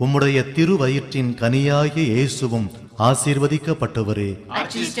 உம்முடைய திருவயிற்றின் கனியாகிய இயேசுவும் ஆசீர்வதிக்கப்பட்டவரே.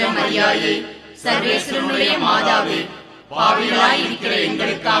 அச்சிஷ்ட மரியாயே, சர்வேஸ்வரனுடைய மாதாவே, பாவிகளாய் இருக்கிற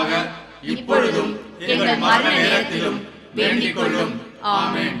எங்களுக்காக இப்பொழுதும் எங்கள் மரண நேரத்திலும் வேண்டிக் கொள்ளும்.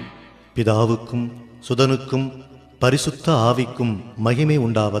 ஆமென். பிதாவுக்கும் சுதனுக்கும் பரிசுத்த ஆவிக்கும் மகிமை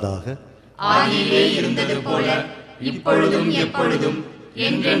உண்டாவதாக. ஆதியிலே இருந்தது போல இப்பொழுதும் எப்பொழுதும்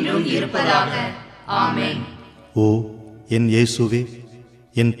என்றென்றும் இருப்பதாக. ஆமென். ஓ என் இயேசுவே,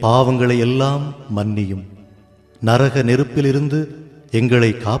 என் பாவங்களை எல்லாம் மன்னியும். நரக நெருப்பிலிருந்து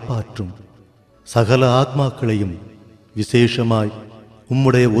எங்களை காப்பாற்றும். சகல ஆத்மாக்களையும், விசேஷமாய்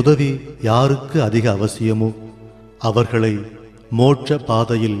உம்முடைய உதவி யாருக்கு அதிக அவசியமோ அவர்களை மோட்ச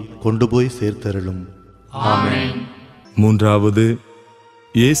பாதையில் கொண்டு போய் சேர்த்தருளும். ஆமென். மூன்றாவது,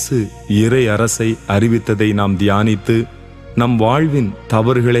 இயேசு இறை அரசை அறிவித்ததை நாம் தியானித்து நம் வாழ்வின்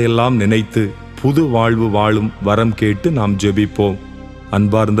தவறுகளையெல்லாம் நினைத்து புது வாழ்வு வாழும் வரம் கேட்டு நாம் ஜெபிப்போம்.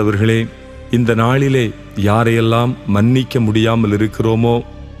 அன்பார்ந்தவர்களே, இந்த நாளிலே யாரையெல்லாம் மன்னிக்க முடியாமல் இருக்கிறோமோ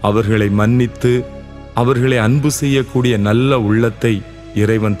அவர்களை மன்னித்து அவர்களை அன்பு செய்யக்கூடிய நல்ல உள்ளத்தை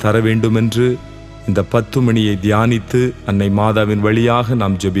இறைவன் தர வேண்டுமென்று இந்த 10 மணியை தியானித்து அன்னை மாதாவின் வழியாக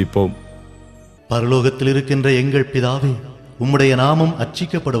நாம் ஜெபிப்போம். பரலோகத்தில் இருக்கின்ற எங்கள் பிதாவே, உம்முடைய நாமம்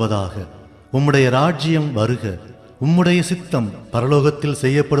அர்ச்சிக்கப்படுவதாக. உம்முடைய ராஜ்யம் வருக. உம்முடைய சித்தம் பரலோகத்தில்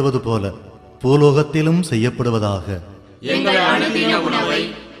செய்யப்படுவது போல பூலோகத்திலும் செய்யப்படுவதாக. எங்கள் அனுதின உணவை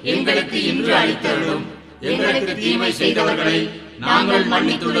எங்களுக்கு இன்று அளித்தருளும். எங்களுக்கு தீமை செய்தவர்களை நாங்கள்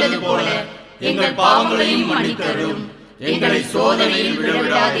மன்னித்துள்ளது போல எங்கள் பாவங்களையும் மன்னித்தருளும். எங்களை சோதனையில்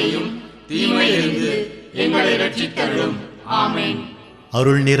விழவிடாதேயும், தீமையிலிருந்து எங்களை ரட்சித்தருளும். ஆமென்.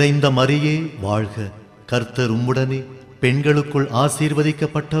 அருள் நிறைந்த மரியே வாழ்க. கர்த்தர் உம்முடனே பெண்களுக்குள்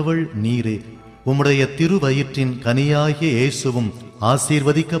ஆசீர்வதிக்கப்பட்டவள் நீரே. உம்முடைய திருவயிற்றின் கனியாகிய இயேசுவும்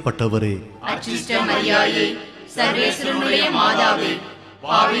ஆசீர்வதிக்கப்பட்டவரே. அச்சிஷ்ட மரியாயே, சர்வேஸ்வரனுடைய மாதாவே,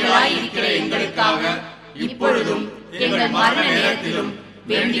 பாவிகளாய் இருக்கிற எங்களுக்காக இப்பொழுதும் எங்கள் மரண நேரத்திலும்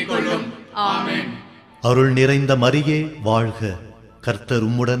வேண்டிக் கொள்ளும். ஆமென். அருள் நிறைந்த மரியே வாழ்க. கர்த்தர்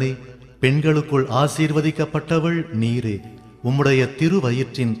உம்முடனே பெண்களுக்குள் ஆசீர்வதிக்கப்பட்டவள் நீரே. உம்முடைய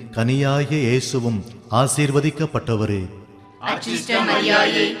திருவயிற்றின் கனியாகிய இயேசுவும் ஆசீர்வதிக்கப்பட்டவரே. அச்சிஷ்ட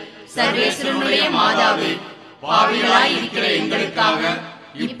மரியாயே, சர்வேஸ்வரனுடைய மாதாவே, பாவிகளாய் இருக்கிற எங்களுக்காக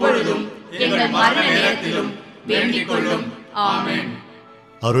இப்பொழுதும் எங்கள் மரண நேரத்திலும் வேண்டிக் கொள்ளும். ஆமென்.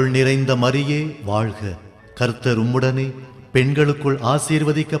 அருள் நிறைந்த மரியே வாழ்க, கர்த்தர் உம்முடனே, பெண்களுக்குள்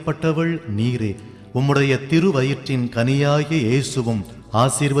ஆசீர்வதிக்கப்பட்டவள் நீரே. உம்முடைய திருவயிற்றின் கனியாகிய இயேசுவும்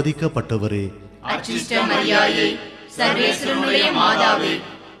ஆசீர்வதிக்கப்பட்டவரே. அச்சிஷ்ட மரியாயே, சர்வேஸ்வரனுடைய மாதாவே,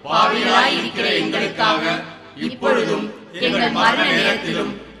 பாவிகளாய் இருக்கிற எங்களுக்காக இப்பொழுதும் எங்கள் மரண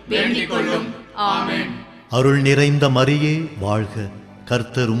நேரத்திலும் வேண்டிக் கொள்ளும். ஆமென். அருள் நிறைந்த மரியே வாழ்க,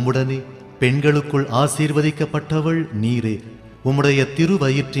 கர்த்தர் உம்முடனே, பெண்களுக்குள் ஆசீர்வதிக்கப்பட்டவள் நீரே. உம்முடைய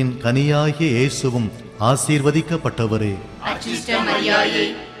திருவயிற்றின் கனியாகிய இயேசுவும் ஆசீர்வதிக்கப்பட்டவரே. அச்சிஷ்ட மரியாயே,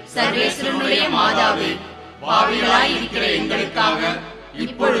 சர்வேஸ்வரனுடைய மாதாவே, பாவிகளாய் இருக்கிற எங்களுக்காக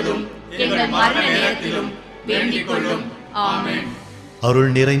இப்பொழுதும் எங்கள் மரண நேரத்திலும் வேண்டிக் கொள்ளும். ஆமென்.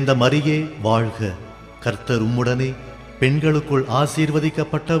 அருள் நிறைந்த மரியே வாழ்க, கர்த்தர் உம்முடனே, பெண்களுக்குள்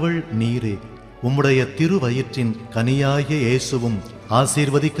ஆசீர்வதிக்கப்பட்டவள் நீரே. உம்முடைய திருவயிற்றின் கனியாகிய இயேசுவும்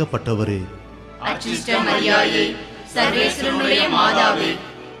ஆசீர்வதிக்கப்பட்டவரே. அச்சிஷ்ட மரியாயே, சர்வேஸ்வரனுடைய மாதாவே,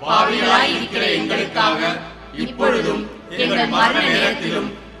 பாவிகளாய் இருக்கிற எங்களுக்காக இப்பொழுதும் எங்கள் மரண நேரத்திலும்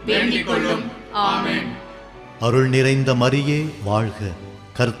வேண்டிக் கொள்ளும். ஆமென். அருள் நிறைந்த மரியே வாழ்க,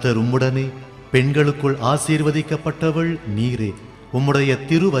 கர்த்தர் உம்முடனே, பெண்களுக்குள் ஆசீர்வதிக்கப்பட்டவள் நீரே. உம்முடைய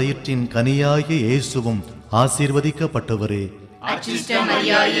திருவயிற்றின் கனியாகிய இயேசுவும் ஆசீர்வதிக்கப்பட்டவரே. அச்சிஷ்ட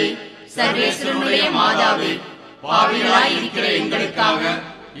மரியாயே, சர்வேஸ்வரனுடைய மாதாவே, பாவிகளாய் இருக்கிற எங்களுக்காக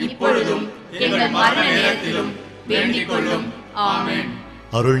இப்பொழுதும் எங்கள் மரண நேரத்திலும் வேண்டிக் கொள்ளும். ஆமென்.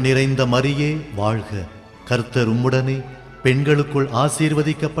 அருள் நிறைந்த மரியே வாழ்க, கர்த்தர் உம்முடனே, பெண்களுக்குள்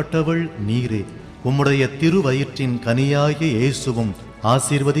ஆசீர்வதிக்கப்பட்டவள் நீரே. உம்முடைய திருவயிற்றின் கனியாகிய இயேசுவும்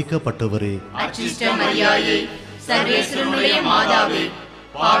ஆசீர்வதிக்கப்பட்டவரே. அச்சிஷ்ட மரியாயே, சர்வேஸ்வரனுடைய மாதாவே,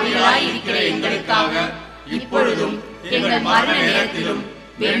 பாவிகளாய் இருக்கிற எங்களுக்காக இப்பொழுதும் எங்கள் மரண நேரத்திலும்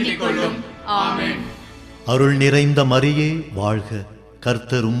வேண்டிக் கொள்ளும். ஆமென். அருள் நிறைந்த மரியே வாழ்க,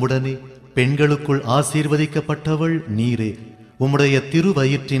 கர்த்தர் உம்முடனே, பெண்களுக்குள் ஆசீர்வதிக்கப்பட்டவள் நீரே. உம்முடைய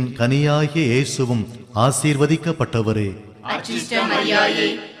திருவயிற்றின் கனியாகிய இயேசுவும் ஆசீர்வதிக்கப்பட்டவரே. அச்சிஷ்ட மரியாயே,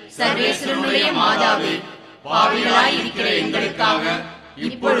 சர்வேஸ்வரனுடைய மாதாவே, பாவிகளாய் இருக்கிற எங்களுக்காக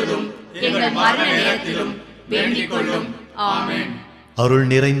இப்பொழுதும் எங்கள் மரண நேரத்திலும் வேண்டிக் கொள்ளும். ஆமென். அருள்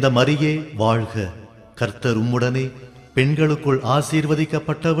நிறைந்த மரியே வாழ்க, கர்த்தர் உம்முடனே, பெண்களுக்குள்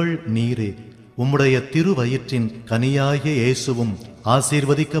ஆசீர்வதிக்கப்பட்டவள் நீரே. உம்முடைய திருவயிற்றின் கனியாகிய இயேசுவும்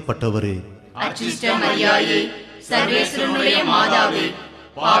ஆசீர்வதிக்கப்பட்டவரே. அச்சிஷ்ட மரியாயே, சர்வேஸ்வரனுடைய மாதாவே,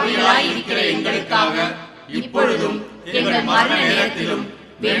 பாவிகளாய் இருக்கிற எங்களுக்காக இப்பொழுதும் எங்கள் மரண நேரத்திலும்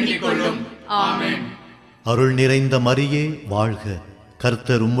வேண்டிக் கொள்ளும். ஆமென். அருள் நிறைந்த மரியே வாழ்க,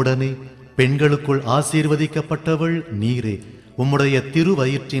 கர்த்தர் உம்முடனே, பெண்களுக்குள் ஆசீர்வதிக்கப்பட்டவள் நீரே. உம்முடைய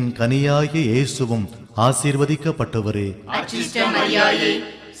திருவயிற்றின் கனியாகிய இயேசுவும் ஆசீர்வதிக்கப்பட்டவரே. அச்சிஷ்ட மரியாயே,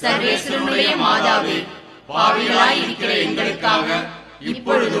 சர்வேஸ்வரனுடைய மாதாவே, பாவிகளாய் இருக்கிற எங்களுக்காக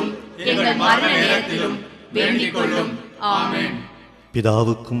இப்பொழுதும் எங்கள் மரண நேரத்திலும் வேண்டிக் கொள்ளும். ஆமென்.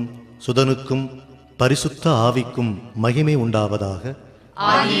 பிதாவுக்கும் சுதனுக்கும் பரிசுத்த ஆவிக்கும் மகிமை உண்டாவதாக.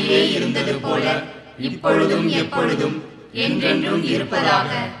 ஆதியிலே இருந்தது போல இப்பொழுதும் எப்பொழுதும் என்றென்றும் இருப்பதாக.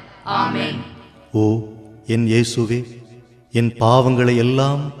 ஆமென். ஓ என் இயேசுவே, என் பாவங்களை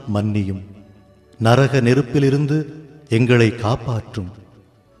எல்லாம் மன்னியும். நரக நெருப்பிலிருந்து எங்களை காப்பாற்றும்.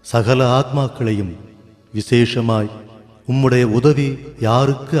 சகல ஆத்மாக்களையும், விசேஷமாய் உம்முடைய உதவி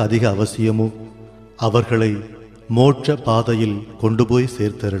யாருக்கு அதிக அவசியமோ அவர்களை மோட்ச பாதையில் கொண்டு போய்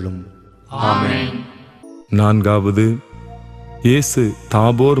சேர்த்தருளும். ஆமென். நான்காவது, இயேசு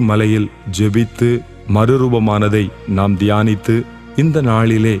தாபோர் மலையில் ஜெபித்து மறுரூபமானதை நாம் தியானித்து இந்த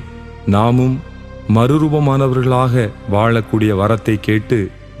நாளிலே நாமும் மறுரூபமானவர்களாக வாழக்கூடிய வரத்தை கேட்டு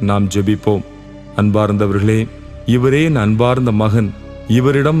நாம் ஜெபிப்போம். அன்பார்ந்தவர்களே, இவரே என் அன்பார்ந்த மகன்,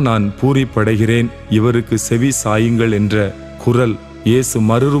 இவரிடம் நான் பூரிப்படைகிறேன், இவருக்கு செவி சாயுங்கள் என்ற குரல் இயேசு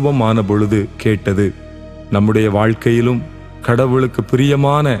மறுரூபமான பொழுது கேட்டது. நம்முடைய வாழ்க்கையிலும் கடவுளுக்கு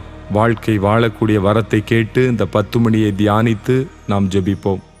பிரியமான வாழ்க்கை வாழக்கூடிய வரத்தை கேட்டு இந்த 10 மணியை தியானித்து நாம்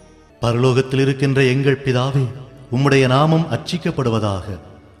ஜெபிப்போம். பரலோகத்தில் இருக்கின்ற எங்கள் பிதாவே, உம்முடைய நாமம் அர்ச்சிக்கப்படுவதாக.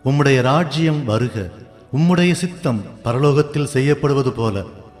 உம்முடைய ராஜ்யம் வருக. உம்முடைய சித்தம் பரலோகத்தில் செய்யப்படுவது போல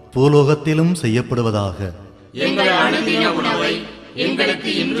பூலோகத்திலும் செய்யப்படுவதாக. எங்கள் அனுதின உணவை எங்களுக்கு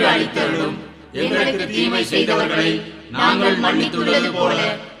இன்று அளித்தருளும். எங்களுக்கு தீமை செய்தவர்களை நாங்கள் மன்னித்துள்ளது போல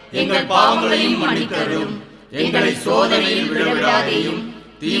எங்கள் பாவங்களையும் மன்னித்தருளும். எங்களை சோதனையில் விழவிடாதேயும்,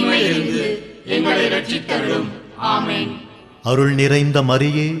 தீமையிலிருந்து எங்களை ரட்சித்தருளும். ஆமென். அருள் நிறைந்த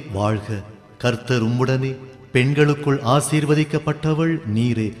மரியே வாழ்க, கர்த்தர் உம்முடனே, பெண்களுக்குள் ஆசீர்வதிக்கப்பட்டவள்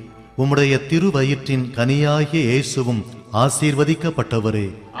நீரே. உம்முடைய திருவயிற்றின் கனியாகிய இயேசுவும் ஆசீர்வதிக்கப்பட்டவரே.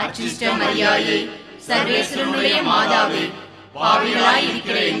 அச்சிஷ்ட மரியாயே, சர்வேஸ்வரனுடைய மாதாவே, பாவிகளாய்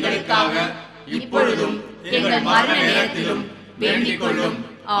இருக்கிற எங்களுக்காக இப்பொழுதும் எங்கள் மரண நேரத்திலும் வேண்டிக் கொள்ளும்.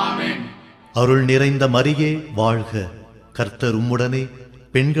 ஆமென். அருள் நிறைந்த மரியே வாழ்க, கர்த்தர் உம்முடனே,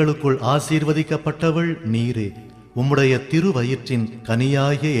 பெண்களுக்குள் ஆசீர்வதிக்கப்பட்டவள் நீரே. உம்முடைய திருவயிற்றின்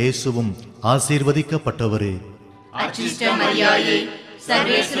கனியாகிய இயேசுவும் ஆசீர்வதிக்கப்பட்டவரே. அச்சிஷ்ட மரியாயே,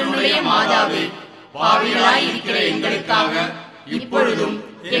 சர்வேஸ்வரனுடைய மாதாவே, பாவிகளாய் இருக்கிற எங்களுக்காக இப்பொழுதும்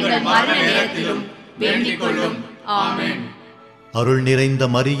எங்கள் மரண நேரத்திலும் வேண்டிக் கொள்ளும். ஆமென். அருள் நிறைந்த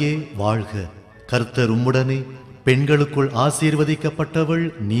மரியே வாழ்க, கர்த்தர் உம்முடனே, பெண்களுக்குள் ஆசீர்வதிக்கப்பட்டவள்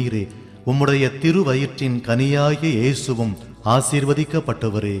நீரே. உம்முடைய திருவயிற்றின் கனியாகிய இயேசுவும்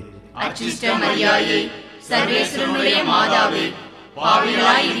ஆசீர்வதிக்கப்பட்டவரே. அச்சிஷ்ட மரியாயே, சர்வேஸ்வரனுடைய மாதாவே,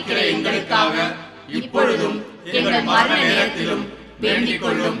 பாவிகளாய் இருக்கிற எங்களுக்காக இப்பொழுதும் எங்கள் மரண நேரத்திலும் வேண்டிக்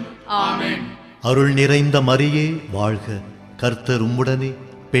கொள்ளும். ஆமென். அருள் நிறைந்த மரியே வாழ்க, கர்த்தர் உம்முடனே,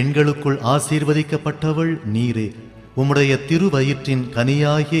 பெண்களுக்குள் ஆசீர்வதிக்கப்பட்டவள் நீரே. உம்முடைய திருவயிற்றின்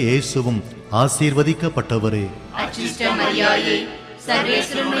கனியாகிய இயேசுவும் ஆசீர்வதிக்கப்பட்டவரே. அச்சிஷ்ட மரியாயே,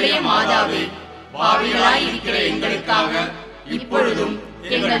 சர்வேஸ்வரனுடைய மாதாவே, பாவிகளாய் இருக்கிற எங்களுக்காக இப்பொழுதும்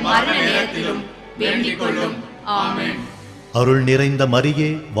எங்கள் மரண நேரத்திலும் வேண்டிக் கொள்ளும். ஆமென். அருள் நிறைந்த மரியே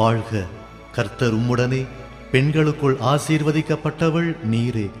வாழ்க, கர்த்தர் உம்முடனே, பெண்களுக்குள் ஆசீர்வதிக்கப்பட்டவள்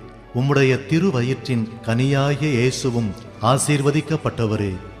நீரே. உம்முடைய திருவயிற்றின் கனியாகிய இயேசுவும்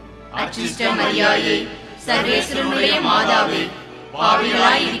ஆசீர்வதிக்கப்பட்டவரே. அச்சிஷ்ட மரியாயே, சர்வேஸ்வரனுடைய மாதாவே,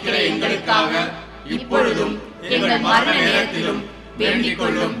 பாவிகளாய் இருக்கிற எங்களுக்காக இப்பொழுதும் எங்கள் மரண நேரத்திலும் வேண்டிக்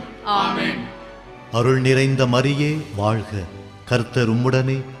கொள்ளும். ஆமென். அருள் நிறைந்த மரியே வாழ்க, கர்த்தர்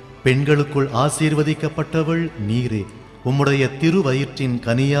உம்முடனே, பெண்களுக்குள் ஆசீர்வதிக்கப்பட்டவள் நீரே. உம்முடைய திருவயிற்றின்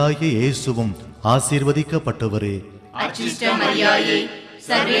கனியாகிய இயேசுவும் ஆசீர்வதிக்கப்பட்டவரே. அச்சிஷ்ட மரியாயே,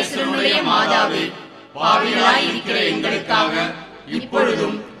 சர்வேஸ்வரனுடைய மாதாவே, பாவிகளாய் இருக்கிற எங்களுக்காக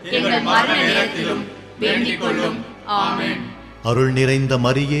இப்பொழுதும் எங்கள் மரண நேரத்திலும் வேண்டிக் கொள்ளும். ஆமென். அருள் நிறைந்த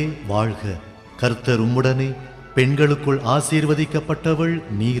மரியே வாழ்க, கர்த்தர் உம்முடனே, பெண்களுக்குள் ஆசீர்வதிக்கப்பட்டவள்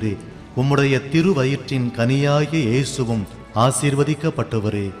நீரே. உம்முடைய திருவயிற்றின் கனியாகிய இயேசுவும்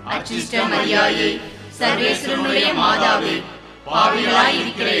ஆசீர்வதிக்கப்பட்டவரே. அச்சிஷ்ட மரியாயே, சர்வேஸ்வரனுடைய மாதாவே, பாவிகளாய்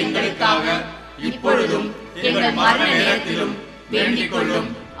இருக்கிற எங்களுக்காக இப்பொழுதும் எங்கள் மரண நேரத்திலும் வேண்டிக் கொள்ளும்.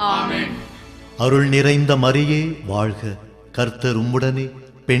 ஆமென். அருள் நிறைந்த மரியே வாழ்க, கர்த்தர் உம்முடனே,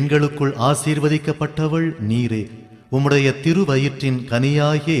 பெண்களுக்குள் ஆசீர்வதிக்கப்பட்டவள் நீரே. உம்முடைய திருவயிற்றின்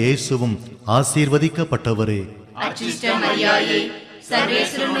கனியாகிய இயேசுவும் ஆசீர்வதிக்கப்பட்டவரே. அச்சிஷ்ட மரியாயே,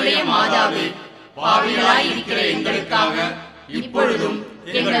 சர்வேஸ்வரனுடைய மாதாவே, பாவிகளாய் இருக்கிற எங்களுக்காக இப்பொழுதும்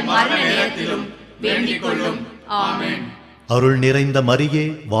எங்கள் மரண நேரத்திலும் வேண்டிக் கொள்ளும். ஆமென். அருள் நிறைந்த மரியே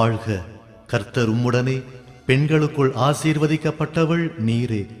வாழ்க, கர்த்தர் உம்முடனே, பெண்களுக்குள் ஆசீர்வதிக்கப்பட்டவள்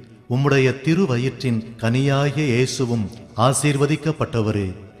நீரே. உம்முடைய திருவயிற்றின் கனியாகிய இயேசுவும் ஆசீர்வதிக்கப்பட்டவரே.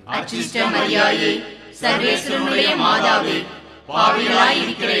 அச்சிஷ்ட மரியாயே, சர்வேஸ்வரனுடைய மாதாவே, பாவிகளாய்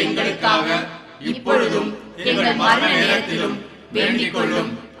இருக்கிற எங்களுக்காக இப்பொழுதும் எங்கள் மரண நேரத்திலும் வேண்டிக்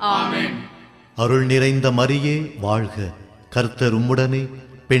கொள்ளும். ஆமென். அருள் நிறைந்த மரியே வாழ்க, கர்த்தர் உம்முடனே,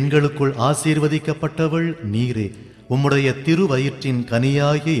 பெண்களுக்குள் ஆசீர்வதிக்கப்பட்டவள் நீரே. உம்முடைய திருவயிற்றின்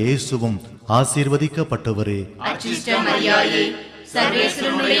கனியாகிய இயேசுவும் ஆசீர்வதிக்கப்பட்டவரே. அச்சிஷ்ட மரியாயே,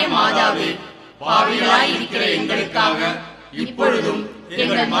 சர்வேஸ்வரனுடைய மாதாவே, பாவிகளாய் இருக்கிற எங்களுக்காக இப்பொழுதும்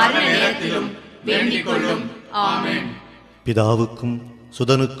எங்கள் மரண நேரத்திலும் வேண்டிக் கொள்ளும். ஆமென். பிதாவுக்கும்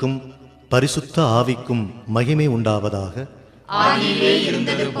சுதனுக்கும் பரிசுத்த ஆவிக்கும் மகிமை உண்டாவதாக. ஆதியிலே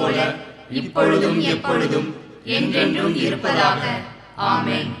இருந்தது போல இப்பொழுதும் எப்பொழுதும் என்றென்றும் இருப்பதாக.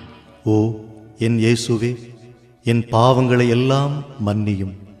 ஆமென். ஓ என் இயேசுவே, என் பாவங்களை எல்லாம்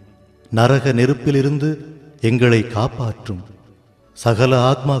மன்னியும். நரக நெருப்பிலிருந்து எங்களை காப்பாற்றும். சகல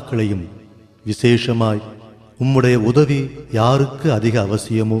ஆத்மாக்களையும், விசேஷமாய் உம்முடைய உதவி யாருக்கு அதிக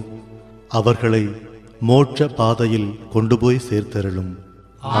அவசியமோ அவர்களை மோட்ச பாதையில் கொண்டு போய் சேர்த்தருளும்.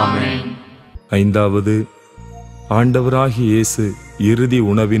 ஆமென். ஐந்தாவது, ஆண்டவராகிய இயேசு இறுதி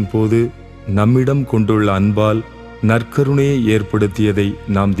உணவின் போது நம்மிடம் கொண்டுள்ள அன்பால் நற்கருணையை ஏற்படுத்தியதை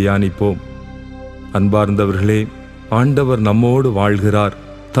நாம் தியானிப்போம். அன்பார்ந்தவர்களே, ஆண்டவர் நம்மோடு வாழ்கிறார்.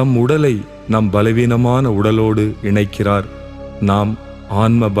 தம் உடலை நம் பலவீனமான உடலோடு இணைக்கிறார். நாம்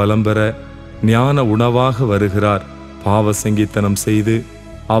ஆன்ம பலம் பெற ஞான உணவாக வருகிறார். பாவ சங்கீதனம் செய்து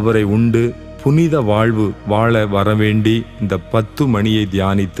அவரை உண்டு புனித வாழ்வு வாழ வரவேண்டி இந்த 10 மணியை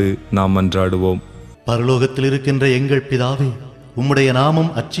தியானித்து நாம் மன்றாடுவோம். பரலோகத்தில் இருக்கின்ற எங்கள் பிதாவே, உம்முடைய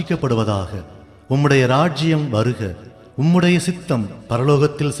நாமம் அர்ச்சிக்கப்படுவதாக. உம்முடைய ராஜ்யம் வருக. உம்முடைய சித்தம்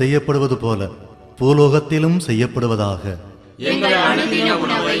பரலோகத்தில் செய்யப்படுவது போல பூலோகத்திலும் செய்யப்படுவதாக. எங்கள் அனுதின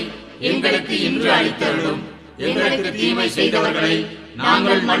உணவை எங்களுக்கு இன்று அளித்தருளும். எங்களுக்கு தீமை செய்தவர்களை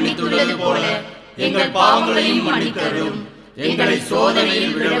நாங்கள் மன்னித்துள்ளது போல எங்கள் பாவங்களையும் மன்னித்தருளும். எங்களை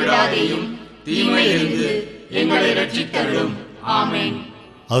சோதனையில் விழவிடாதேயும், தீமையிலிருந்து எங்களை ரட்சித்தருளும். ஆமென்.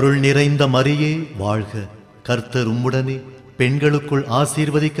 அருள் நிறைந்த மரியே வாழ்க, கர்த்தர் உம்முடனே, பெண்களுக்குள்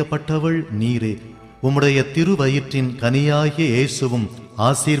ஆசீர்வதிக்கப்பட்டவள் நீரே. உம்முடைய திருவயிற்றின் கனியாகிய இயேசுவும்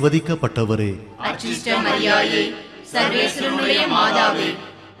ஆசீர்வதிக்கப்பட்டவரே. அச்சிஷ்ட மரியாயே, சர்வேஸ்வரனுடைய மாதாவே,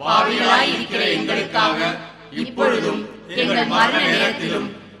 பாவிகளாய் இருக்கிற எங்களுக்காக இப்பொழுதும் எங்கள் மரண நேரத்திலும்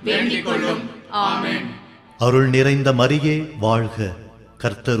வேண்டிக் கொள்ளும். ஆமென். அருள் நிறைந்த மரியே வாழ்க,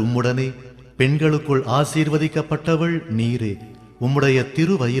 கர்த்தர் உம்முடனே, பெண்களுக்குள் ஆசீர்வதிக்கப்பட்டவள் நீரே. உம்முடைய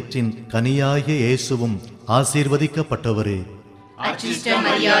திருவயிற்றின் கனியாகிய இயேசுவும் ஆசீர்வதிக்கப்பட்டவரே. அச்சிஷ்ட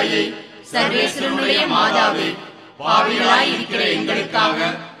மரியாயே, சர்வேஸ்வரனுடைய மாதாவே, பாவிகளாய் இருக்கிற எங்களுக்காக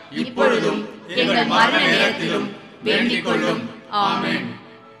இப்பொழுதும் எங்கள் மரண நேரத்திலும் வேண்டிக் கொள்ளும். ஆமென்.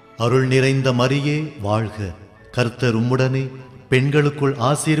 அருள் நிறைந்த மரியே வாழ்க, கர்த்தர் உம்முடனே, பெண்களுக்குள்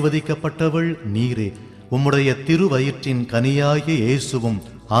ஆசீர்வதிக்கப்பட்டவள் நீரே. உம்முடைய திருவயிற்றின் கனியாகிய இயேசுவும்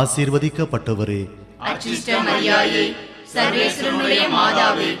ஆசீர்வதிக்கப்பட்டவரே. அச்சிஷ்ட மரியாயே, சர்வேஸ்வரனுடைய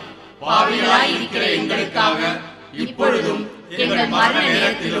மாதாவே, பாவிகளாய் இருக்கிற எங்களுக்காக இப்பொழுதும் எங்கள் மரண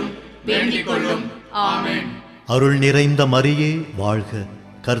நேரத்திலும் வேண்டிக் கொள்ளும். ஆமென். அருள் நிறைந்த மரியே வாழ்க,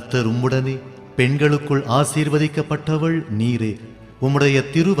 கர்த்தர் உம்முடனே, பெண்களுக்குள் ஆசீர்வதிக்கப்பட்டவள் நீரே. உம்முடைய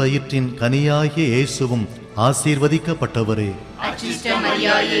திருவயிற்றின் கனியாகிய இயேசுவும் ஆசீர்வதிக்கப்பட்டவரே. அச்சிஷ்ட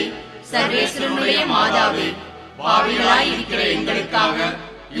மரியாயே, சர்வேஸ்வரனுடைய மாதாவே, பாவிகளாய் இருக்கிற எங்களுக்காக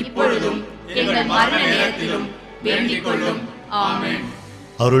இப்பொழுதும் எங்கள் மரண நேரத்திலும் வேண்டிக் கொள்ளும். ஆமென்.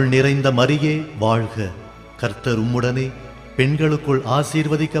 அருள் நிறைந்த மரியே வாழ்க, கர்த்தர் உம்முடனே, பெண்களுக்குள்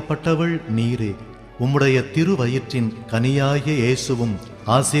ஆசீர்வதிக்கப்பட்டவள் நீரே. உம்முடைய திருவயிற்றின் கனியாகிய இயேசுவும்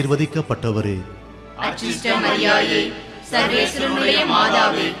ஆசீர்வதிக்கப்பட்டவரே. அச்சிஷ்ட மரியாயே, சர்வேஸ்வரனுடைய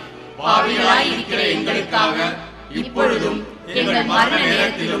மாதாவே, பாவிகளாய் இருக்கிற எங்களுக்காக இப்பொழுதும் எங்கள் மரண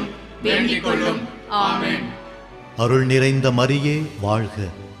நேரத்திலும் வேண்டிக் கொள்ளும். ஆமென். அருள் நிறைந்த மரியே வாழ்க,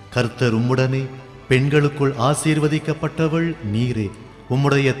 கர்த்தர் உம்முடனே, பெண்களுக்குள் ஆசீர்வதிக்கப்பட்டவள் நீரே.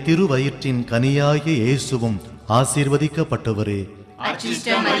 உம்முடைய திருவயிற்றின் கனியாகிய இயேசுவும் ஆசீர்வதிக்கப்பட்டவரே.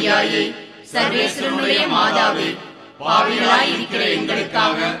 அச்சிஷ்ட மரியாயே, சர்வேஸ்வரனுடைய மாதாவே, பாவிகளாய் இருக்கிற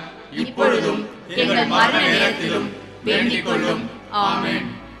எங்களுக்காக இப்பொழுதும் எங்கள் மரண நேரத்திலும் வேண்டிக் கொள்ளும். ஆமென்.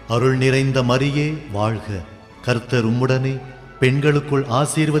 அருள் நிறைந்த மரியே வாழ்க, கர்த்தர் உம்முடனே, பெண்களுக்குள்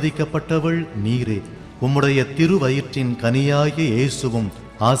ஆசீர்வதிக்கப்பட்டவள் நீரே. உம்முடைய திருவயிற்றின் கனியாகிய இயேசுவும்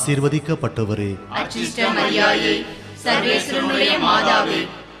ஆசீர்வதிக்கப்பட்டவரே. அச்சிஷ்ட மரியாயே, சர்வேஸ்வரனுடைய மாதாவே,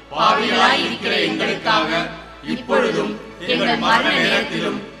 பாவிகளாய் இருக்கிற எங்களுக்காக இப்பொழுதும் எங்கள் மரண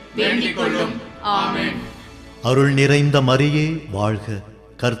நேரத்திலும் வேண்டிக் கொள்ளும். ஆமென். அருள் நிறைந்த மரியே வாழ்க,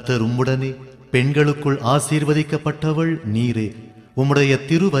 கர்த்தர் உம்முடனே, பெண்களுக்குள் ஆசீர்வதிக்கப்பட்டவள் நீரே. உம்முடைய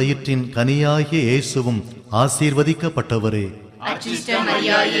திருவயிற்றின் கனியாகிய இயேசுவும் ஆசீர்வதிக்கப்பட்டவரே. அச்சிஷ்ட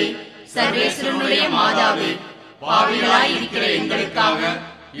மரியாயே, சர்வேஸ்வரனுடைய மாதாவே, பாவிகளாய் இருக்கிற எங்களுக்காக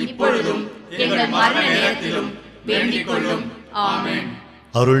இப்பொழுதும் எங்கள் மரண நேரத்திலும் வேண்டிக் கொள்ளும். ஆமென்.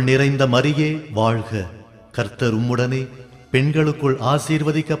 அருள் நிறைந்த மரியே வாழ்க, கர்த்தர் உம்முடனே, பெண்களுக்குள்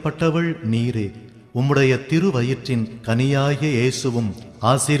ஆசீர்வதிக்கப்பட்டவள் நீரே. உம்முடைய திருவயிற்றின் கனியாகிய இயேசுவும்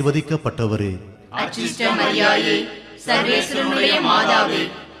ஆசீர்வதிக்கப்பட்டவரே. அச்சிஷ்ட மரியாயே, சர்வேஸ்வரனுடைய மாதாவே,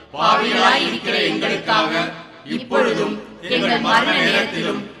 பாவிகளாய் இருக்கிற எங்களுக்காக இப்பொழுதும் எங்கள் மரண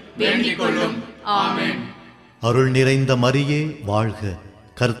நேரத்திலும் வேண்டிக் கொள்ளும். ஆமென். அருள் நிறைந்த மரியே வாழ்க,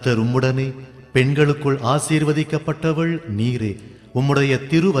 கர்த்தர் உம்முடனே, பெண்களுக்குள் ஆசீர்வதிக்கப்பட்டவள் நீரே. உம்முடைய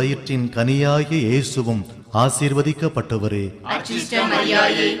திருவயிற்றின் கனியாகிய இயேசுவும் ஆசீர்வதிக்கப்பட்டவரே. அச்சிஷ்ட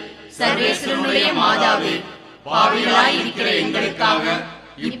மரியாயே, சர்வேஸ்வரனுடைய மாதாவே, பாவிகளாய் இருக்கிற எங்களுக்காக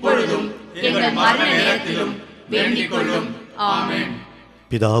இப்பொழுதும் எங்கள் மரண நேரத்திலும் வேண்டிக் கொள்ளும். ஆமென்.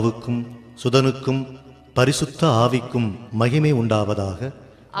 பிதாவுக்கும் சுதனுக்கும் பரிசுத்த ஆவிக்கும் மகிமை உண்டாவதாக.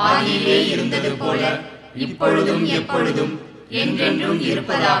 ஆதியிலே இருந்தது போல இப்பொழுதும் எப்பொழுதும் என்றென்றும்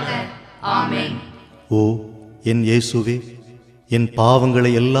இருப்பதாக. ஆமென். ஓ என் இயேசுவே, என்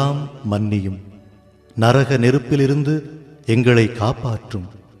பாவங்களை எல்லாம் மன்னியும். நரக நெருப்பிலிருந்து எங்களை காப்பாற்றும்.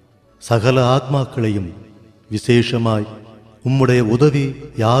 சகல ஆத்மாக்களையும், விசேஷமாய் உம்முடைய உதவி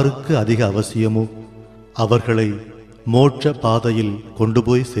யாருக்கு அதிக அவசியமோ அவர்களை மோட்ச பாதையில் கொண்டு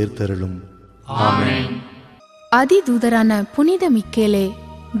போய் சேர்த்தருளும். ஆமென். அதிதூதரான புனித மிக்கேலே,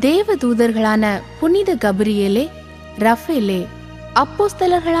 தேவ தூதர்களான புனித கபிரியேலே, ரஃபேலே,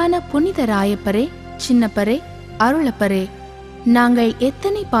 அப்போஸ்தலர்களான புனித ராயப்பரே, சின்னப்பரே, அருளப்பரே, நாங்கள்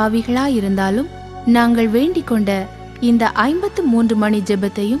எத்தனை பாவிகளாயிருந்தாலும் நாங்கள் வேண்டிக் கொண்ட இந்த 53 மணி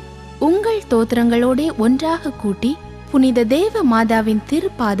ஜெபத்தையும் உங்கள் தோத்திரங்களோடே ஒன்றாக கூட்டி புனித தேவ மாதாவின்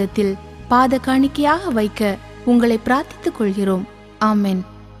திருப்பாதத்தில் பாத காணிக்கையாக வைக்க உங்களை பிரார்த்தித்துக் கொள்கிறோம். ஆமென்.